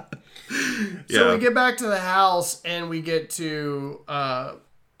 So we get back to the house and we get to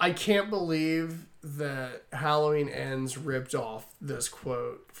I can't believe that Halloween Ends ripped off this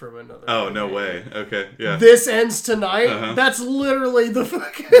quote from another Oh, movie. no way. Okay, yeah. This ends tonight? That's literally the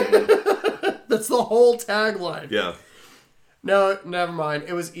fucking that's the whole tagline. Yeah. No, never mind.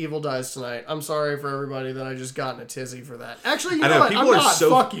 It was Evil Dies Tonight. I'm sorry for everybody that I just got in a tizzy for that. Actually, you know what? I'm not.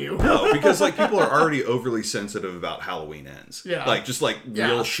 Fuck you. No, because, like, people are already overly sensitive about Halloween Ends. Yeah. Like, just, like,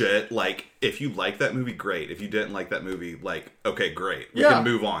 real shit. Like, if you like that movie, great. If you didn't like that movie, like, okay, great. We can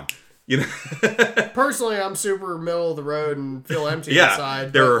move on. You know? Personally, I'm super middle of the road and feel empty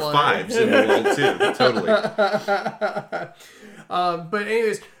inside. There are fives in the world, too. Totally. But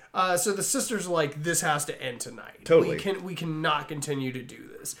anyways... so the sisters are like, this has to end tonight. Totally. We cannot continue to do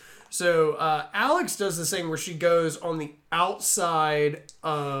this. So Alex does this thing where she goes on the outside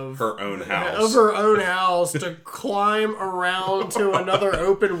of her own house to climb around to another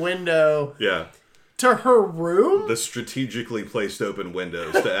open window. Yeah. To her room? The strategically placed open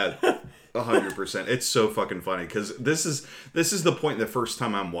windows to add. 100%. It's so fucking funny because this is the point. The first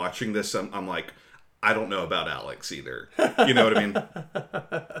time I'm watching this, I'm like, I don't know about Alex either. You know what I mean?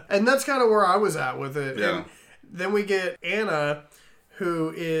 And that's kind of where I was at with it. Yeah. And then we get Anna,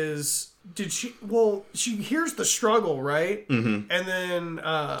 who is... she hears the struggle, right? Mm-hmm. And then...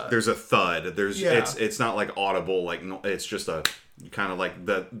 there's a thud. It's not like audible, like it's just a kind of like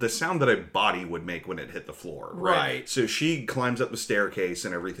the sound that a body would make when it hit the floor, right? So she climbs up the staircase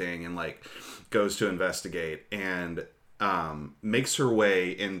and everything and like goes to investigate and makes her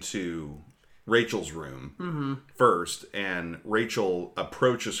way into Rachel's room first, and Rachel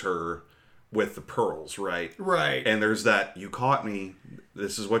approaches her with the pearls, right? Right. And there's that, you caught me,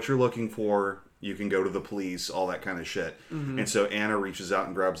 this is what you're looking for, you can go to the police, all that kind of shit. Mm-hmm. And so Anna reaches out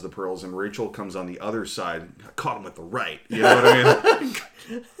and grabs the pearls, and Rachel comes on the other side, caught him with the right, you know what I mean?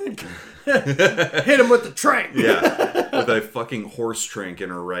 Hit him with the trank. Yeah, with a fucking horse trank in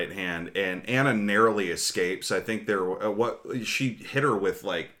her right hand, and Anna narrowly escapes. I think she hit her with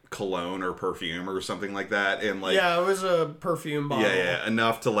like cologne or perfume or something like that, and like it was a perfume bottle. Yeah,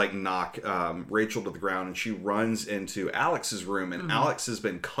 enough to like knock Rachel to the ground, and she runs into Alex's room, and Alex has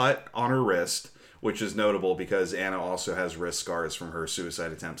been cut on her wrist, which is notable because Anna also has wrist scars from her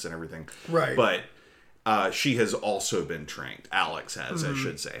suicide attempts and everything. Right, but she has also been tranked. Alex has, I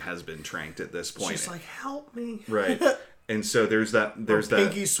should say, has been tranked at this point. She's like, help me. Right. And so there's that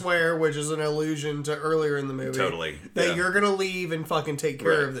pinky swear, which is an allusion to earlier in the movie. Totally. That you're going to leave and fucking take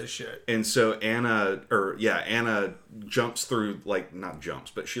care of this shit. And so Anna jumps through, like, not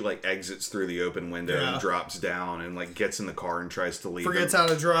jumps, but she, like, exits through the open window and drops down and, like, gets in the car and tries to leave. Forgets how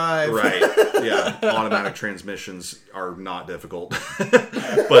to drive. Right. Yeah. Automatic transmissions are not difficult.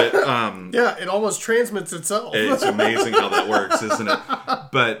 But, it almost transmits itself. It's amazing how that works, isn't it?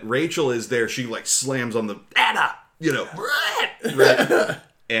 But Rachel is there. She, like, slams on the, Anna! You know, right,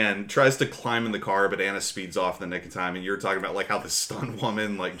 and tries to climb in the car, but Anna speeds off in the nick of time. And you're talking about like how the stunt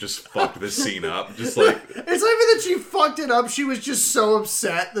woman like just fucked this scene up, just like it's not even that she fucked it up. She was just so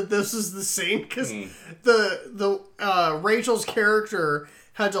upset that this is the scene because the Rachel's character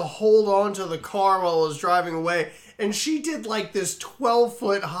had to hold on to the car while it was driving away. And she did like this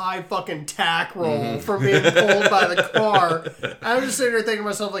 12-foot high fucking tack roll from being pulled by the car. I was just sitting there thinking to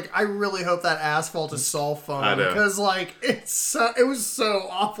myself, like, I really hope that asphalt is soft foam. Because, like, it was so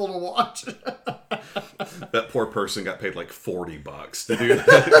awful to watch. That poor person got paid like $40 to do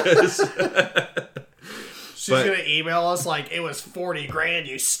that. She's going to email us like, it was $40,000,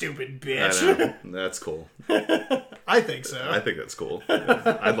 you stupid bitch. I know. That's cool. I think so. I think that's cool.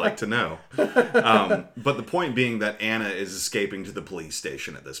 I'd like to know. But the point being that Anna is escaping to the police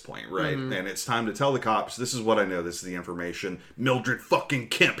station at this point, right? Mm-hmm. And it's time to tell the cops, this is what I know, this is the information. Mildred fucking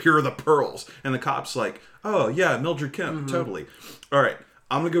Kemp, here are the pearls. And the cop's like, oh yeah, Mildred Kemp, totally. All right.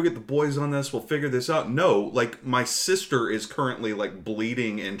 I'm gonna go get the boys on this. We'll figure this out. No, like, my sister is currently, like,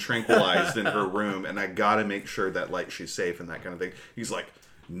 bleeding and tranquilized in her room, and I gotta make sure that, like, she's safe and that kind of thing. He's like,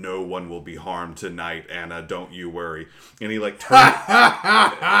 no one will be harmed tonight, Anna. Don't you worry. And he, like, turns...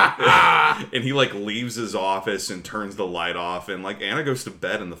 and he, like, leaves his office and turns the light off, and, like, Anna goes to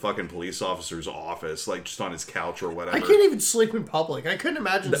bed in the fucking police officer's office, like, just on his couch or whatever. I can't even sleep in public. I couldn't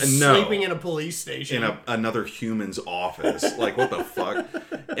imagine sleeping in a police station. In another human's office. Like, what the fuck?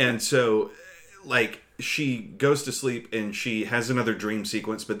 And so, like, she goes to sleep and she has another dream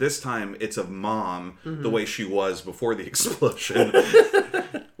sequence, but this time it's of Mom the way she was before the explosion.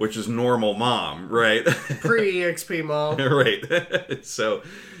 Which is normal Mom, right? Pre-EXP Mom. Right. So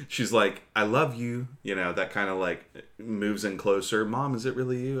she's like, I love you. You know, that kind of like moves in closer. Mom, is it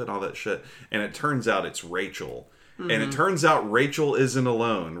really you? And all that shit. And it turns out it's Rachel. And it turns out Rachel isn't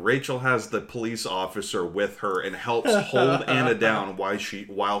alone. Rachel has the police officer with her and helps hold Anna down while she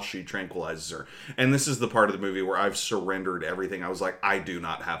tranquilizes her. And this is the part of the movie where I've surrendered everything. I was like, I do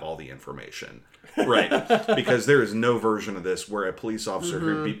not have all the information. Right. Because there is no version of this where a police officer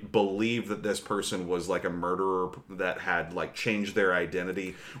who believed that this person was like a murderer that had like changed their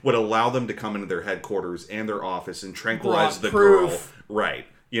identity would allow them to come into their headquarters and their office and tranquilize the girl. Right.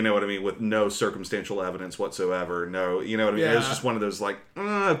 You know what I mean? With no circumstantial evidence whatsoever. No, you know what I mean? Yeah. It was just one of those like,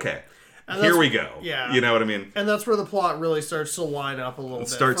 okay, here we go. Yeah. You know what I mean? And that's where the plot really starts to line up a little bit.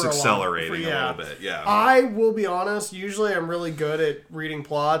 It starts accelerating a little bit, yeah. I will be honest, usually I'm really good at reading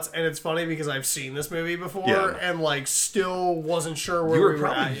plots, and it's funny because I've seen this movie before, and like still wasn't sure where we were at. You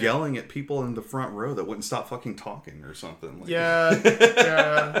were probably yelling at people in the front row that wouldn't stop fucking talking or something. Like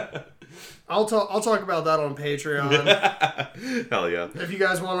yeah. I'll talk about that on Patreon. Hell yeah. If you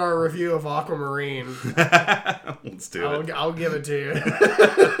guys want our review of Aquamarine, let's do it. I'll give it to you.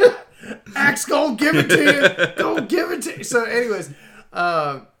 Axe gonna give it to you. Don't give it to you. So anyways,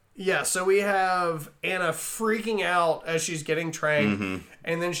 Yeah, so we have Anna freaking out as she's getting trained,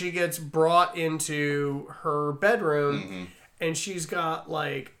 and then she gets brought into her bedroom, and she's got,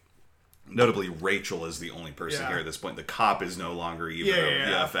 like... Notably, Rachel is the only person here at this point. The cop is no longer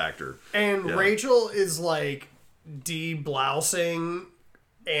even a factor. And Rachel is, like, de-blousing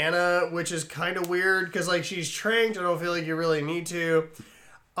Anna, which is kind of weird, because, like, she's trained. I don't feel like you really need to.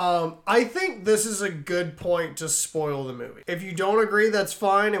 I think this is a good point to spoil the movie. If you don't agree, that's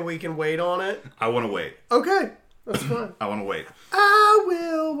fine, and we can wait on it. I want to wait. Okay, that's fine. I want to wait. I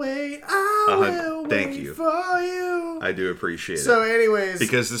will wait. I will thank wait you. for you. I do appreciate it. So, anyways,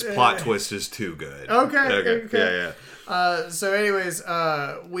 because this plot twist is too good. Okay. Yeah. So anyways,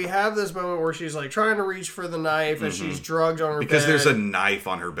 we have this moment where she's like trying to reach for the knife and she's drugged on her bed. Because there's a knife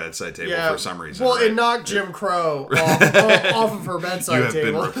on her bedside table for some reason. Well, it knocked Jim Crow off of her bedside table.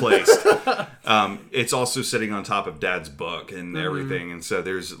 You have been replaced. It's also sitting on top of Dad's book and everything. And so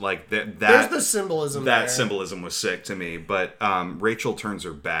there's like that. There's the symbolism That there. symbolism was sick to me. But Rachel turns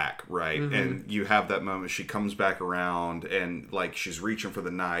her back, right? And you have that moment. She comes back around and like she's reaching for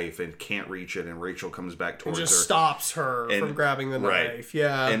the knife and can't reach it. And Rachel comes back towards her. And just stops her from grabbing the knife.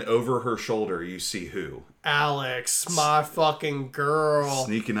 Yeah. And over her shoulder, you see who? Alex, my fucking girl.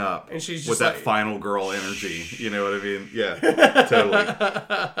 Sneaking up. And she's just with like, that final girl energy. You know what I mean? Yeah,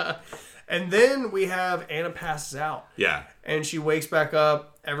 totally. And then we have Anna passes out. Yeah. And she wakes back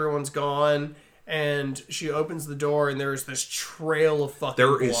up. Everyone's gone. And she opens the door, and there's this trail of fucking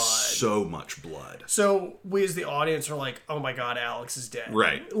blood. There is so much blood. So we as the audience are like, oh my god, Alex is dead.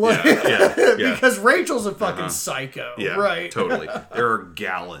 Right. Like, yeah. Because Rachel's a fucking psycho. Yeah, right. Totally. There are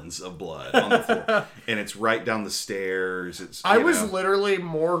gallons of blood on the floor. And it's right down the stairs. I was literally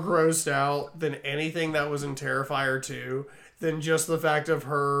more grossed out than anything that was in Terrifier 2 than just the fact of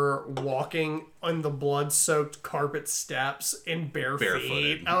her walking on the blood-soaked carpet steps in bare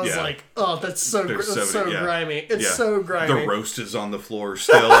feet. I was like, oh, that's so grimy. It's so grimy. The roast is on the floor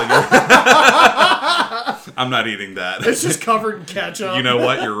still. I'm not eating that. It's just covered in ketchup. You know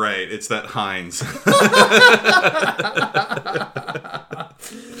what? You're right. It's that Heinz.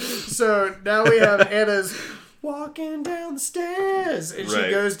 So now we have Anna's walking down the stairs. And she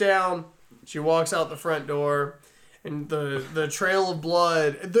goes down. She walks out the front door. And the trail of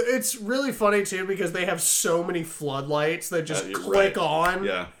blood. It's really funny, too, because they have so many floodlights that just click on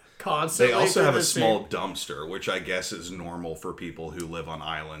constantly. They also have a small dumpster, which I guess is normal for people who live on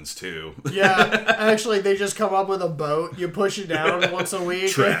islands, too. Yeah, actually, they just come up with a boat. You push it down once a week.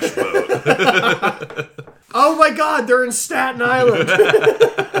 Trash boat. Oh, my God, they're in Staten Island.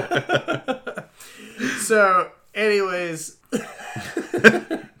 So, anyways.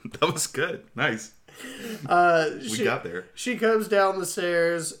 That was good. Nice. We got there. She comes down the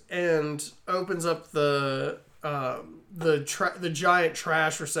stairs and opens up the giant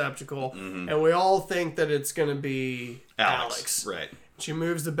trash receptacle, and we all think that it's going to be Alex. Right. She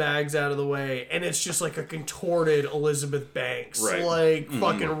moves the bags out of the way, and it's just like a contorted Elizabeth Banks. Right. Like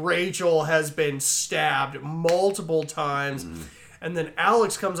fucking Rachel has been stabbed multiple times. And then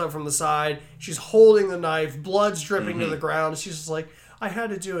Alex comes up from the side. She's holding the knife. Blood's dripping to the ground. She's just like, I had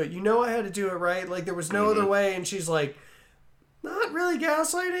to do it. You know I had to do it, right? Like, there was no other way. And she's like, not really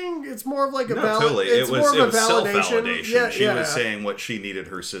gaslighting. It's more of like a totally. It's it was self-validation. Yeah, she was saying what she needed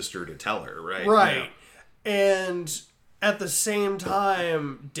her sister to tell her, right? Right. Yeah. And at the same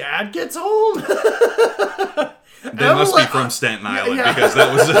time, Dad gets home. They must be from Staten Island because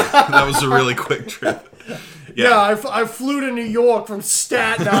that was a really quick trip. Yeah, I flew to New York from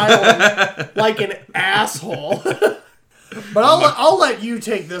Staten Island like an asshole. But I'll let you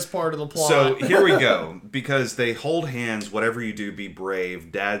take this part of the plot. So here we go. Because they hold hands, whatever you do, be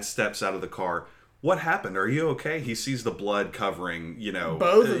brave. Dad steps out of the car. What happened? Are you okay? He sees the blood covering,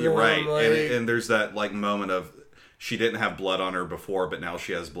 both of them. Right. Like... And there's that like moment of she didn't have blood on her before, but now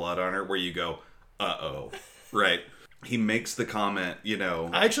she has blood on her, where you go, uh-oh. Right. He makes the comment,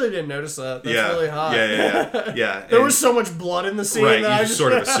 I actually didn't notice that. That's really hot. Yeah. There was so much blood in the scene. Right, that you just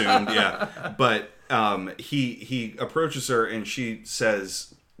sort of assumed, yeah. But he approaches her and she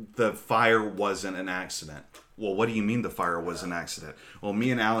says, the fire wasn't an accident. Well, what do you mean the fire was an accident? Well,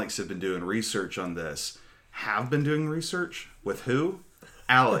 me and Alex have been doing research on this. Have been doing research? With who?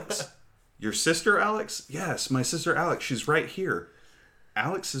 Alex. Your sister, Alex? Yes, my sister, Alex. She's right here.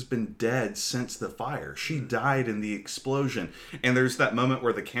 Alex has been dead since the fire. She died in the explosion. And there's that moment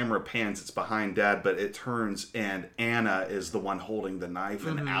where the camera pans. It's behind Dad, but it turns and Anna is the one holding the knife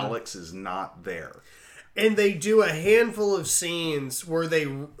and Alex is not there. And they do a handful of scenes where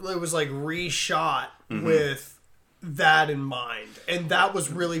it was like reshot with that in mind, and that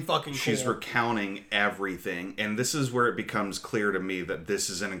was really fucking cool. She's recounting everything, and this is where it becomes clear to me that this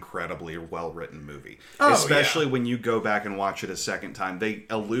is an incredibly well-written movie. Especially when you go back and watch it a second time. They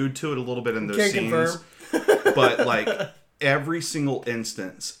allude to it a little bit in those scenes, but like every single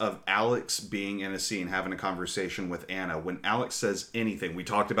instance of Alex being in a scene having a conversation with Anna, when Alex says anything, we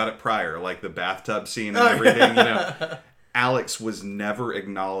talked about it prior, like the bathtub scene and everything, you know, Alex was never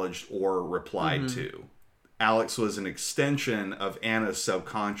acknowledged or replied to. Alex was an extension of Anna's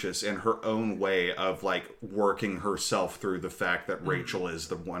subconscious in her own way of like working herself through the fact that Rachel is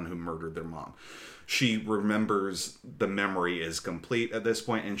the one who murdered their mom. She remembers the memory is complete at this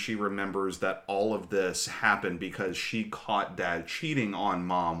point, and she remembers that all of this happened because she caught Dad cheating on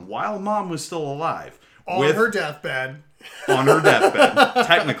Mom while Mom was still alive. On her deathbed. On her deathbed.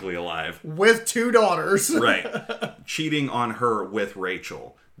 Technically alive. With 2 daughters. Right. Cheating on her with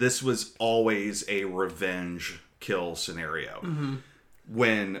Rachel. This was always a revenge kill scenario.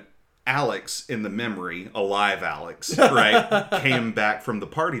 When Alex, in the memory, alive Alex, right, came back from the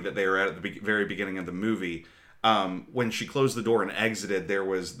party that they were at the very beginning of the movie, when she closed the door and exited, there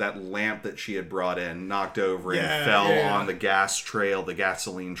was that lamp that she had brought in, knocked over and fell on the gas trail, the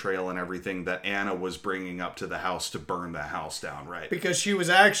gasoline trail and everything that Anna was bringing up to the house to burn the house down, right? Because she was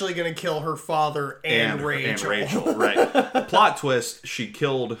actually going to kill her father and Rachel. And Rachel, right. Plot twist, she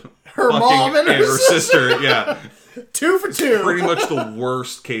killed her mom and her sister. Yeah. 2 for 2. Pretty much the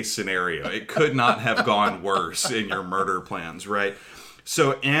worst case scenario. It could not have gone worse in your murder plans, right?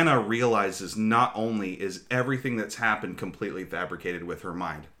 So Anna realizes not only is everything that's happened completely fabricated with her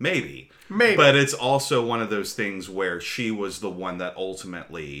mind, maybe, but it's also one of those things where she was the one that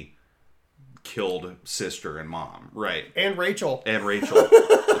ultimately killed sister and mom, right? And Rachel. True.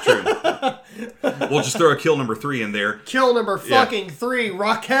 We'll just throw a kill number 3 in there. Kill number fucking 3,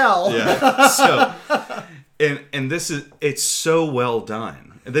 Raquel. Yeah. So, and this is, it's so well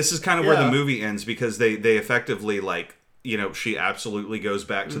done. This is kind of where the movie ends, because they effectively, like, you know, she absolutely goes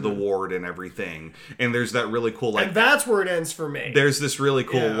back to the ward and everything. And there's that really cool, like... And that's where it ends for me. There's this really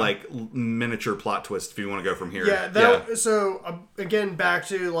cool, like, miniature plot twist, if you want to go from here. So, again, back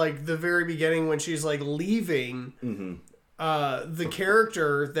to, like, the very beginning when she's, like, leaving... the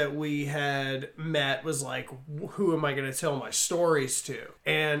character that we had met was like, who am I going to tell my stories to?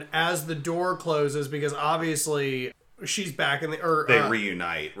 And as the door closes, because obviously... she's back in the... they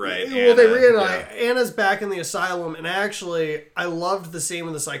reunite, right? Well, they reunite. Yeah. Anna's back in the asylum, and actually, I loved the scene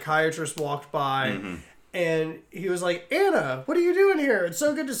when the psychiatrist walked by, and he was like, Anna, what are you doing here? It's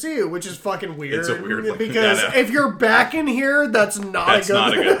so good to see you, which is fucking weird. It's a weird... because if you're back in here, that's not a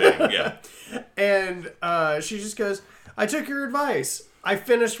good thing. Yeah. And she just goes, I took your advice. I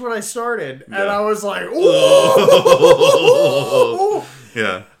finished what I started. Yeah. And I was like, ooh!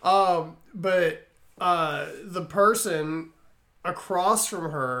 Yeah. But... the person across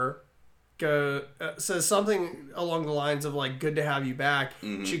from her says something along the lines of like, good to have you back.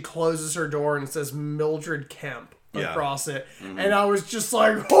 She closes her door and it says Mildred Kemp across it. And I was just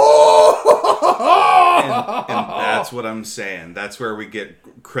like, oh! And that's what I'm saying. That's where we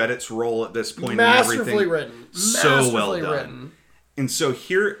get credits roll at this point. Masterfully and everything. Written. So well done. And so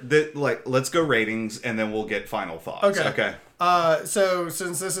here, let's go ratings and then we'll get final thoughts. Okay. So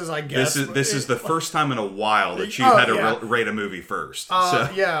since this is, I guess... This is the first time in a while that you've had to rate a movie first. I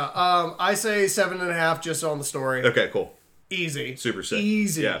say 7.5 just on the story. Okay, cool. Easy. Super sick.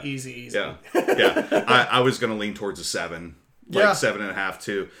 Easy. Yeah. Yeah. I was going to lean towards a 7. Like 7.5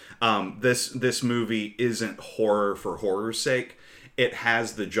 too. This movie isn't horror for horror's sake. It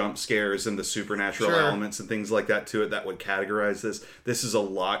has the jump scares and the supernatural elements and things like that to it that would categorize this. This is a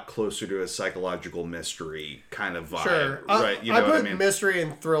lot closer to a psychological mystery kind of vibe, right? You know what I mean? Mystery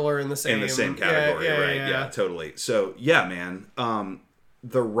and thriller in the same category, right? Yeah, totally. So, yeah, man,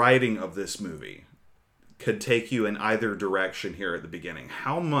 the writing of this movie could take you in either direction here at the beginning.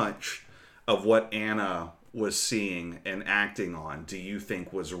 How much of what Anna was seeing and acting on do you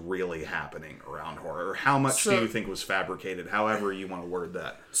think was really happening around horror? Or how much do you think was fabricated? However you want to word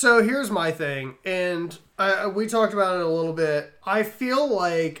that. So here's my thing, and we talked about it a little bit. I feel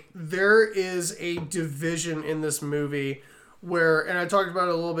like there is a division in this movie where, and I talked about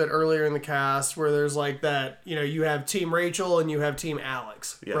it a little bit earlier in the cast, where there's like that, you know, you have Team Rachel and you have Team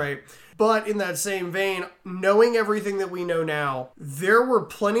Alex, right? But in that same vein, knowing everything that we know now, there were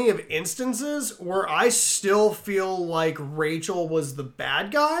plenty of instances where I still feel like Rachel was the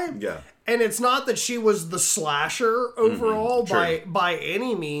bad guy. Yeah. And it's not that she was the slasher overall by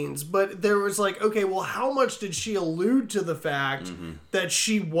any means, but there was like, okay, well, how much did she allude to the fact that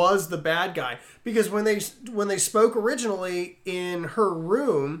she was the bad guy? Because when they spoke originally in her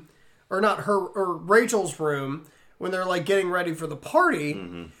room, or not her, or Rachel's room, when they're like getting ready for the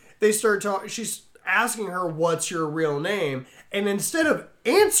party, they start talking. She's asking her, "What's your real name?" And instead of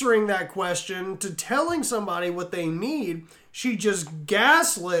answering that question to telling somebody what they need, she just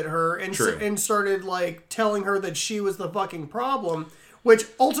gaslit her and started like telling her that she was the fucking problem, which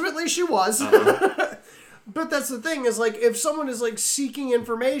ultimately she was. But that's the thing, is like, if someone is like seeking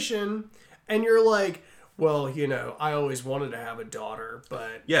information and you're like, well, you know, I always wanted to have a daughter,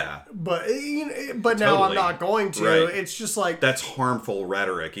 but now I'm not going to. Right. It's just like, that's harmful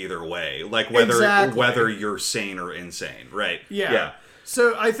rhetoric either way. Like whether you're sane or insane, right? Yeah.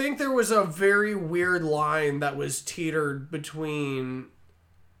 So I think there was a very weird line that was teetered between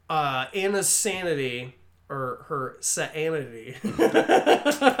Anna's sanity or her sanity.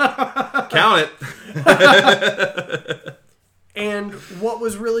 Count it. And what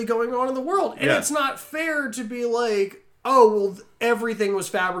was really going on in the world. And it's not fair to be like, oh, well, everything was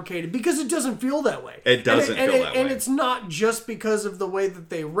fabricated, because it doesn't feel that way. It doesn't feel that way. And it's not just because of the way that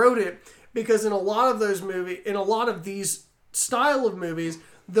they wrote it, because in a lot of those movies, in a lot of these style of movies,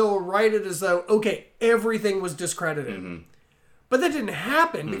 they'll write it as though, okay, everything was discredited. But that didn't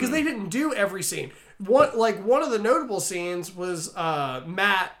happen, because they didn't do every scene. One of the notable scenes was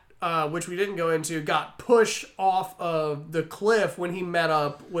Matt, which we didn't go into, got pushed off of the cliff when he met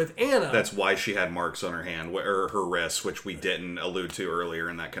up with Anna. That's why she had marks on her hand or her wrists, which we didn't allude to earlier,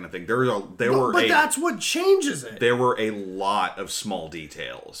 and that kind of thing. But that's what changes it. There were a lot of small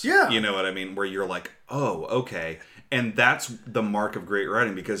details. Yeah. You know what I mean? Where you're like, oh, okay. And that's the mark of great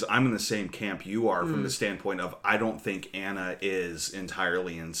writing, because I'm in the same camp you are from the standpoint of, I don't think Anna is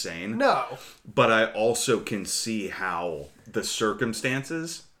entirely insane. No. But I also can see how the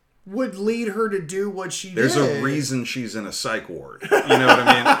circumstances would lead her to do what she There's did. a reason she's in a psych ward. You know what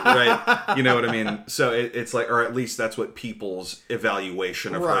I mean? Right? You know what I mean? So it's like, or at least that's what people's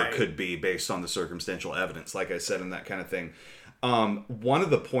evaluation of her could be based on the circumstantial evidence, like I said, and that kind of thing. One of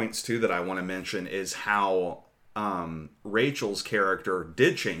the points, too, that I want to mention is how Rachel's character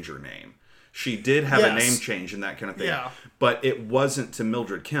did change her name. She did have a name change and that kind of thing. Yeah. But it wasn't to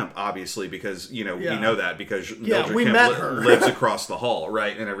Mildred Kemp, obviously, because, you know, we know that because Mildred Kemp lives across the hall,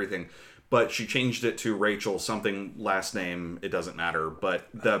 right, and everything. But she changed it to Rachel something, last name, it doesn't matter. But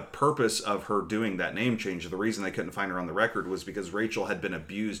the purpose of her doing that name change, the reason they couldn't find her on the record, was because Rachel had been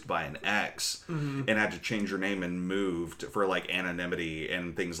abused by an ex and had to change her name and moved for, like, anonymity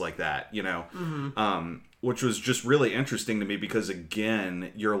and things like that, you know? Which was just really interesting to me because,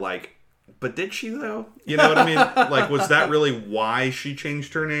 again, you're like, but did she, though? You know what I mean? Like, was that really why she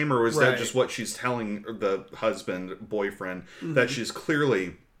changed her name? Or was that just what she's telling the husband, boyfriend, that she's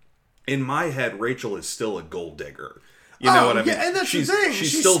clearly... In my head, Rachel is still a gold digger. You know what I mean? Yeah, and that's the thing.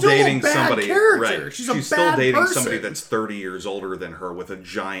 She's still dating somebody. Character. Right. She's still dating person. Somebody that's 30 years older than her with a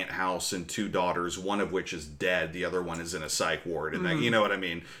giant house and 2 daughters, one of which is dead. The other one is in a psych ward. And that, you know what I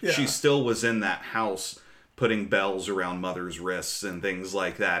mean? Yeah. She still was in that house putting bells around mother's wrists and things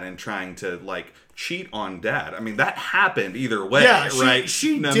like that and trying to, like, cheat on dad. I mean, that happened either way, right?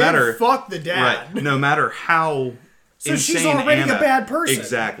 She did fuck the dad. Right. No matter how... So she's already a bad person.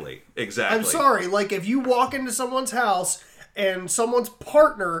 Exactly. I'm sorry. Like, if you walk into someone's house and someone's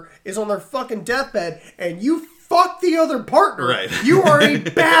partner is on their fucking deathbed and you fuck the other partner, you are a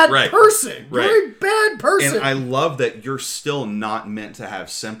bad person. You're a bad person. And I love that you're still not meant to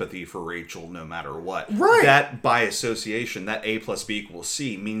have sympathy for Rachel no matter what. Right. That, by association, that A plus B equals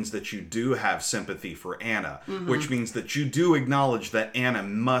C means that you do have sympathy for Anna, which means that you do acknowledge that Anna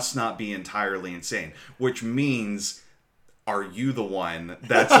must not be entirely insane, which means... Are you the one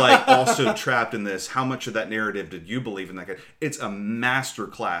that's like also trapped in this? How much of that narrative did you believe in that guy? It's a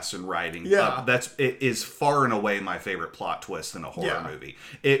masterclass in writing. Yeah. It is far and away my favorite plot twist in a horror movie.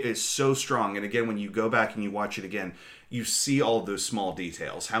 It is so strong. And again, when you go back and you watch it again, you see all of those small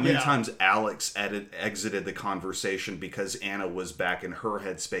details. How many times Alex exited the conversation because Anna was back in her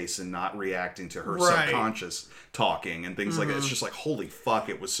headspace and not reacting to her subconscious talking and things like that. It's just like, holy fuck,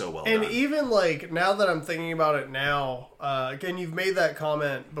 it was so well done. And even like, now that I'm thinking about it now, again, you've made that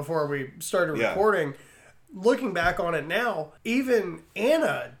comment before we started recording. Looking back on it now, even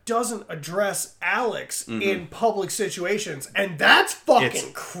Anna doesn't address Alex in public situations. And that's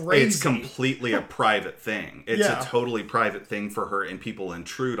fucking crazy. It's completely a private thing. It's a totally private thing for her, and people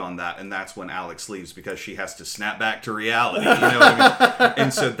intrude on that. And that's when Alex leaves because she has to snap back to reality. You know what I mean?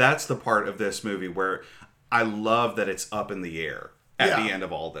 And so that's the part of this movie where I love that it's up in the air at the end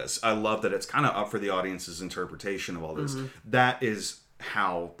of all this. I love that it's kind of up for the audience's interpretation of all this. That is...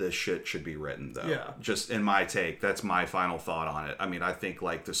 how this shit should be written, though. Yeah. Just in my take, that's my final thought on it. I mean, I think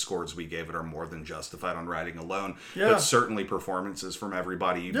like the scores we gave it are more than justified on writing alone. Yeah. But certainly performances from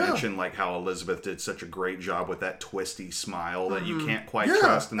everybody. You mentioned like how Elizabeth did such a great job with that twisty smile that you can't quite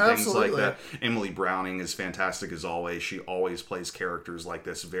trust and things like that. Emily Browning is fantastic as always. She always plays characters like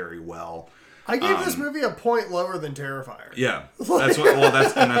this very well. I gave this movie a point lower than Terrifier. Yeah. That's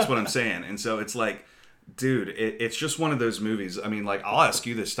what I'm saying. And so it's like, dude, it's just one of those movies. I mean, like, I'll ask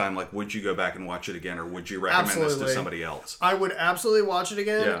you this time, like, would you go back and watch it again, or would you recommend this to somebody else? I would absolutely watch it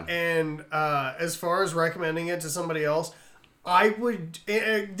again. Yeah. And as far as recommending it to somebody else, I would...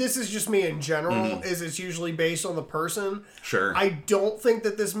 this is just me in general, is it's usually based on the person. Sure. I don't think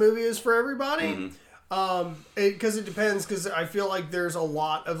that this movie is for everybody. Because it depends, because I feel like there's a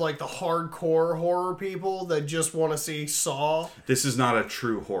lot of like the hardcore horror people that just want to see Saw. This is not a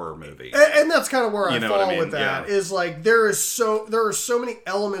true horror movie, and that's kind of where I fall with that. Yeah. Is like there are so many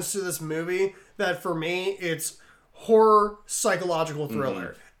elements to this movie that for me it's horror psychological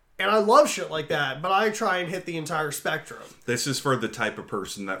thriller. And I love shit like that, but I try and hit the entire spectrum. This is for the type of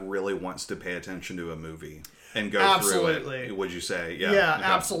person that really wants to pay attention to a movie and go through it, would you say? Yeah, yeah, okay.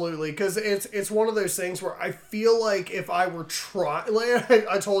 Absolutely. Because it's one of those things where I feel like if I were trying... Like,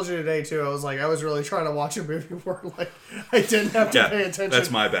 I told you today, too, I was really trying to watch a movie where like I didn't have to pay attention.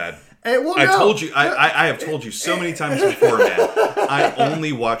 That's my bad. And, well, I told you, I have told you so many times before, man, I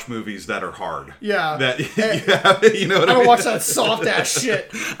only watch movies that are hard. Yeah. You know what I mean? don't watch that soft-ass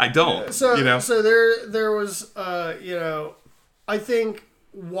shit. I don't. So, so there was, I think...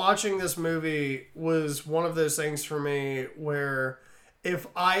 watching this movie was one of those things for me where if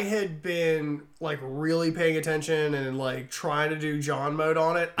I had been like really paying attention and like trying to do John mode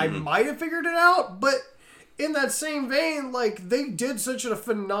on it, I might have figured it out. But in that same vein, like they did such a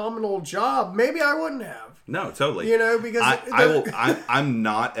phenomenal job. Maybe I wouldn't have. No, totally. You know, because I'm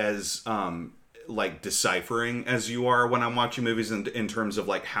not as like deciphering as you are when I'm watching movies in terms of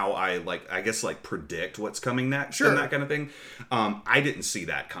like how I like, I guess like predict what's coming next and that kind of thing. I didn't see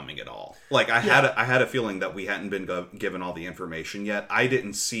that coming at all. Like I had a feeling that we hadn't been given all the information yet. I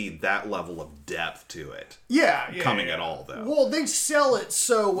didn't see that level of depth to it. Coming at all though. Well, they sell it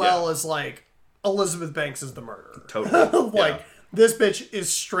so well as like Elizabeth Banks is the murderer. Totally. This bitch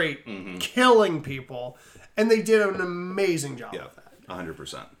is straight killing people, and they did an amazing job with that.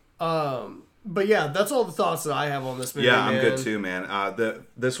 100%. But yeah, that's all the thoughts that I have on this movie. Yeah, I'm good too, man.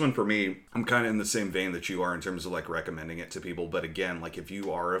 This one for me, I'm kind of in the same vein that you are in terms of like recommending it to people. But again, like if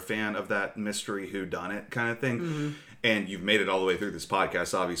you are a fan of that mystery whodunit kind of thing, and you've made it all the way through this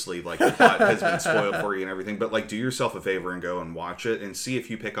podcast, obviously, like the plot has been spoiled for you and everything. But like, do yourself a favor and go and watch it and see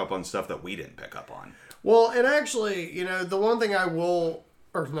if you pick up on stuff that we didn't pick up on. Well, and actually, you know, the one thing I will,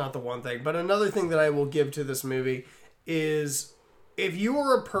 or not the one thing, but another thing that I will give to this movie is if you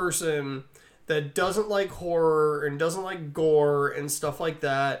are a person that doesn't like horror and doesn't like gore and stuff like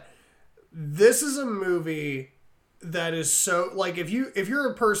that, this is a movie that is so like if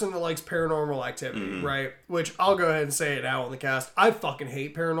you're a person that likes Paranormal Activity, right? Which I'll go ahead and say it now on the cast. I fucking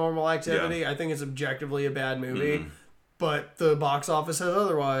hate Paranormal Activity. Yeah. I think it's objectively a bad movie. But the box office says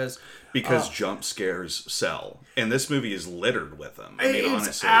otherwise. Because jump scares sell. And this movie is littered with them. I mean,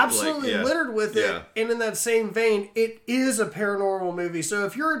 it's honestly. absolutely littered with it. And in that same vein, it is a paranormal movie. So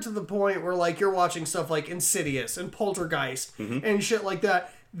if you're to the point where like you're watching stuff like Insidious and Poltergeist and shit like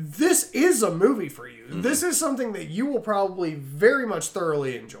that, this is a movie for you. This is something that you will probably very much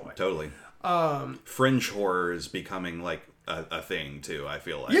thoroughly enjoy. Totally. Fringe horror is becoming like a thing too, I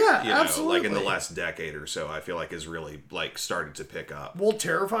feel like. Yeah, you know, absolutely. Like in the last decade or so, I feel like is really like started to pick up. Well,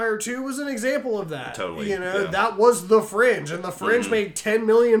 Terrifier 2 was an example of that. Totally. You know, that was The Fringe, and The Fringe made $10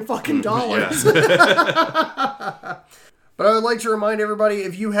 million fucking dollars. But I would like to remind everybody,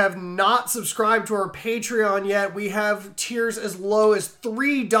 if you have not subscribed to our Patreon yet, we have tiers as low as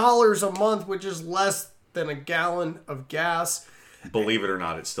 $3 a month, which is less than a gallon of gas. Believe it or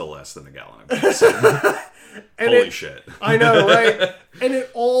not, it's still less than a gallon of gas. Holy shit. I know, right? And it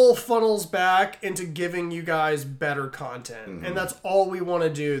all funnels back into giving you guys better content. And that's all we want to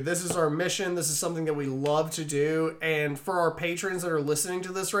do. This is our mission. This is something that we love to do. And for our patrons that are listening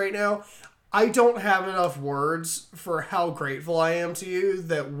to this right now, I don't have enough words for how grateful I am to you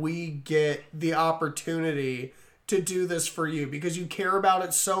that we get the opportunity to do this for you, because you care about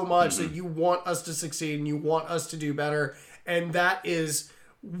it so much that you want us to succeed and you want us to do better. And that is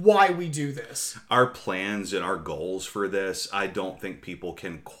why we do this. Our plans and our goals for this, I don't think people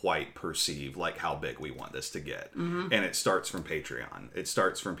can quite perceive like how big we want this to get. And it starts from Patreon. It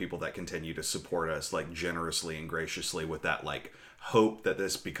starts from people that continue to support us like generously and graciously with that like hope that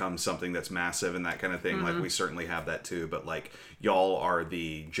this becomes something that's massive and that kind of thing. Like we certainly have that too, but like y'all are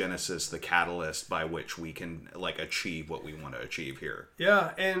the genesis, the catalyst by which we can like achieve what we want to achieve here.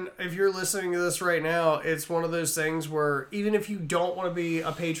 Yeah, and if you're listening to this right now, it's one of those things where even if you don't want to be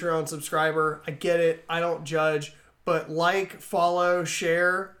a Patreon subscriber, I get it, I don't judge, but like, follow,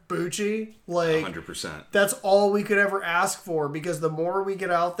 share Bucci, like 100%. That's all we could ever ask for, because the more we get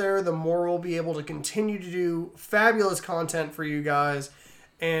out there, the more we'll be able to continue to do fabulous content for you guys.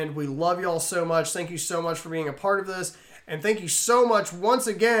 And we love y'all so much. Thank you so much for being a part of this. And thank you so much once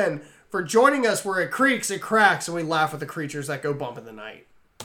again for joining us where it creaks, it cracks, and we laugh at the creatures that go bump in the night.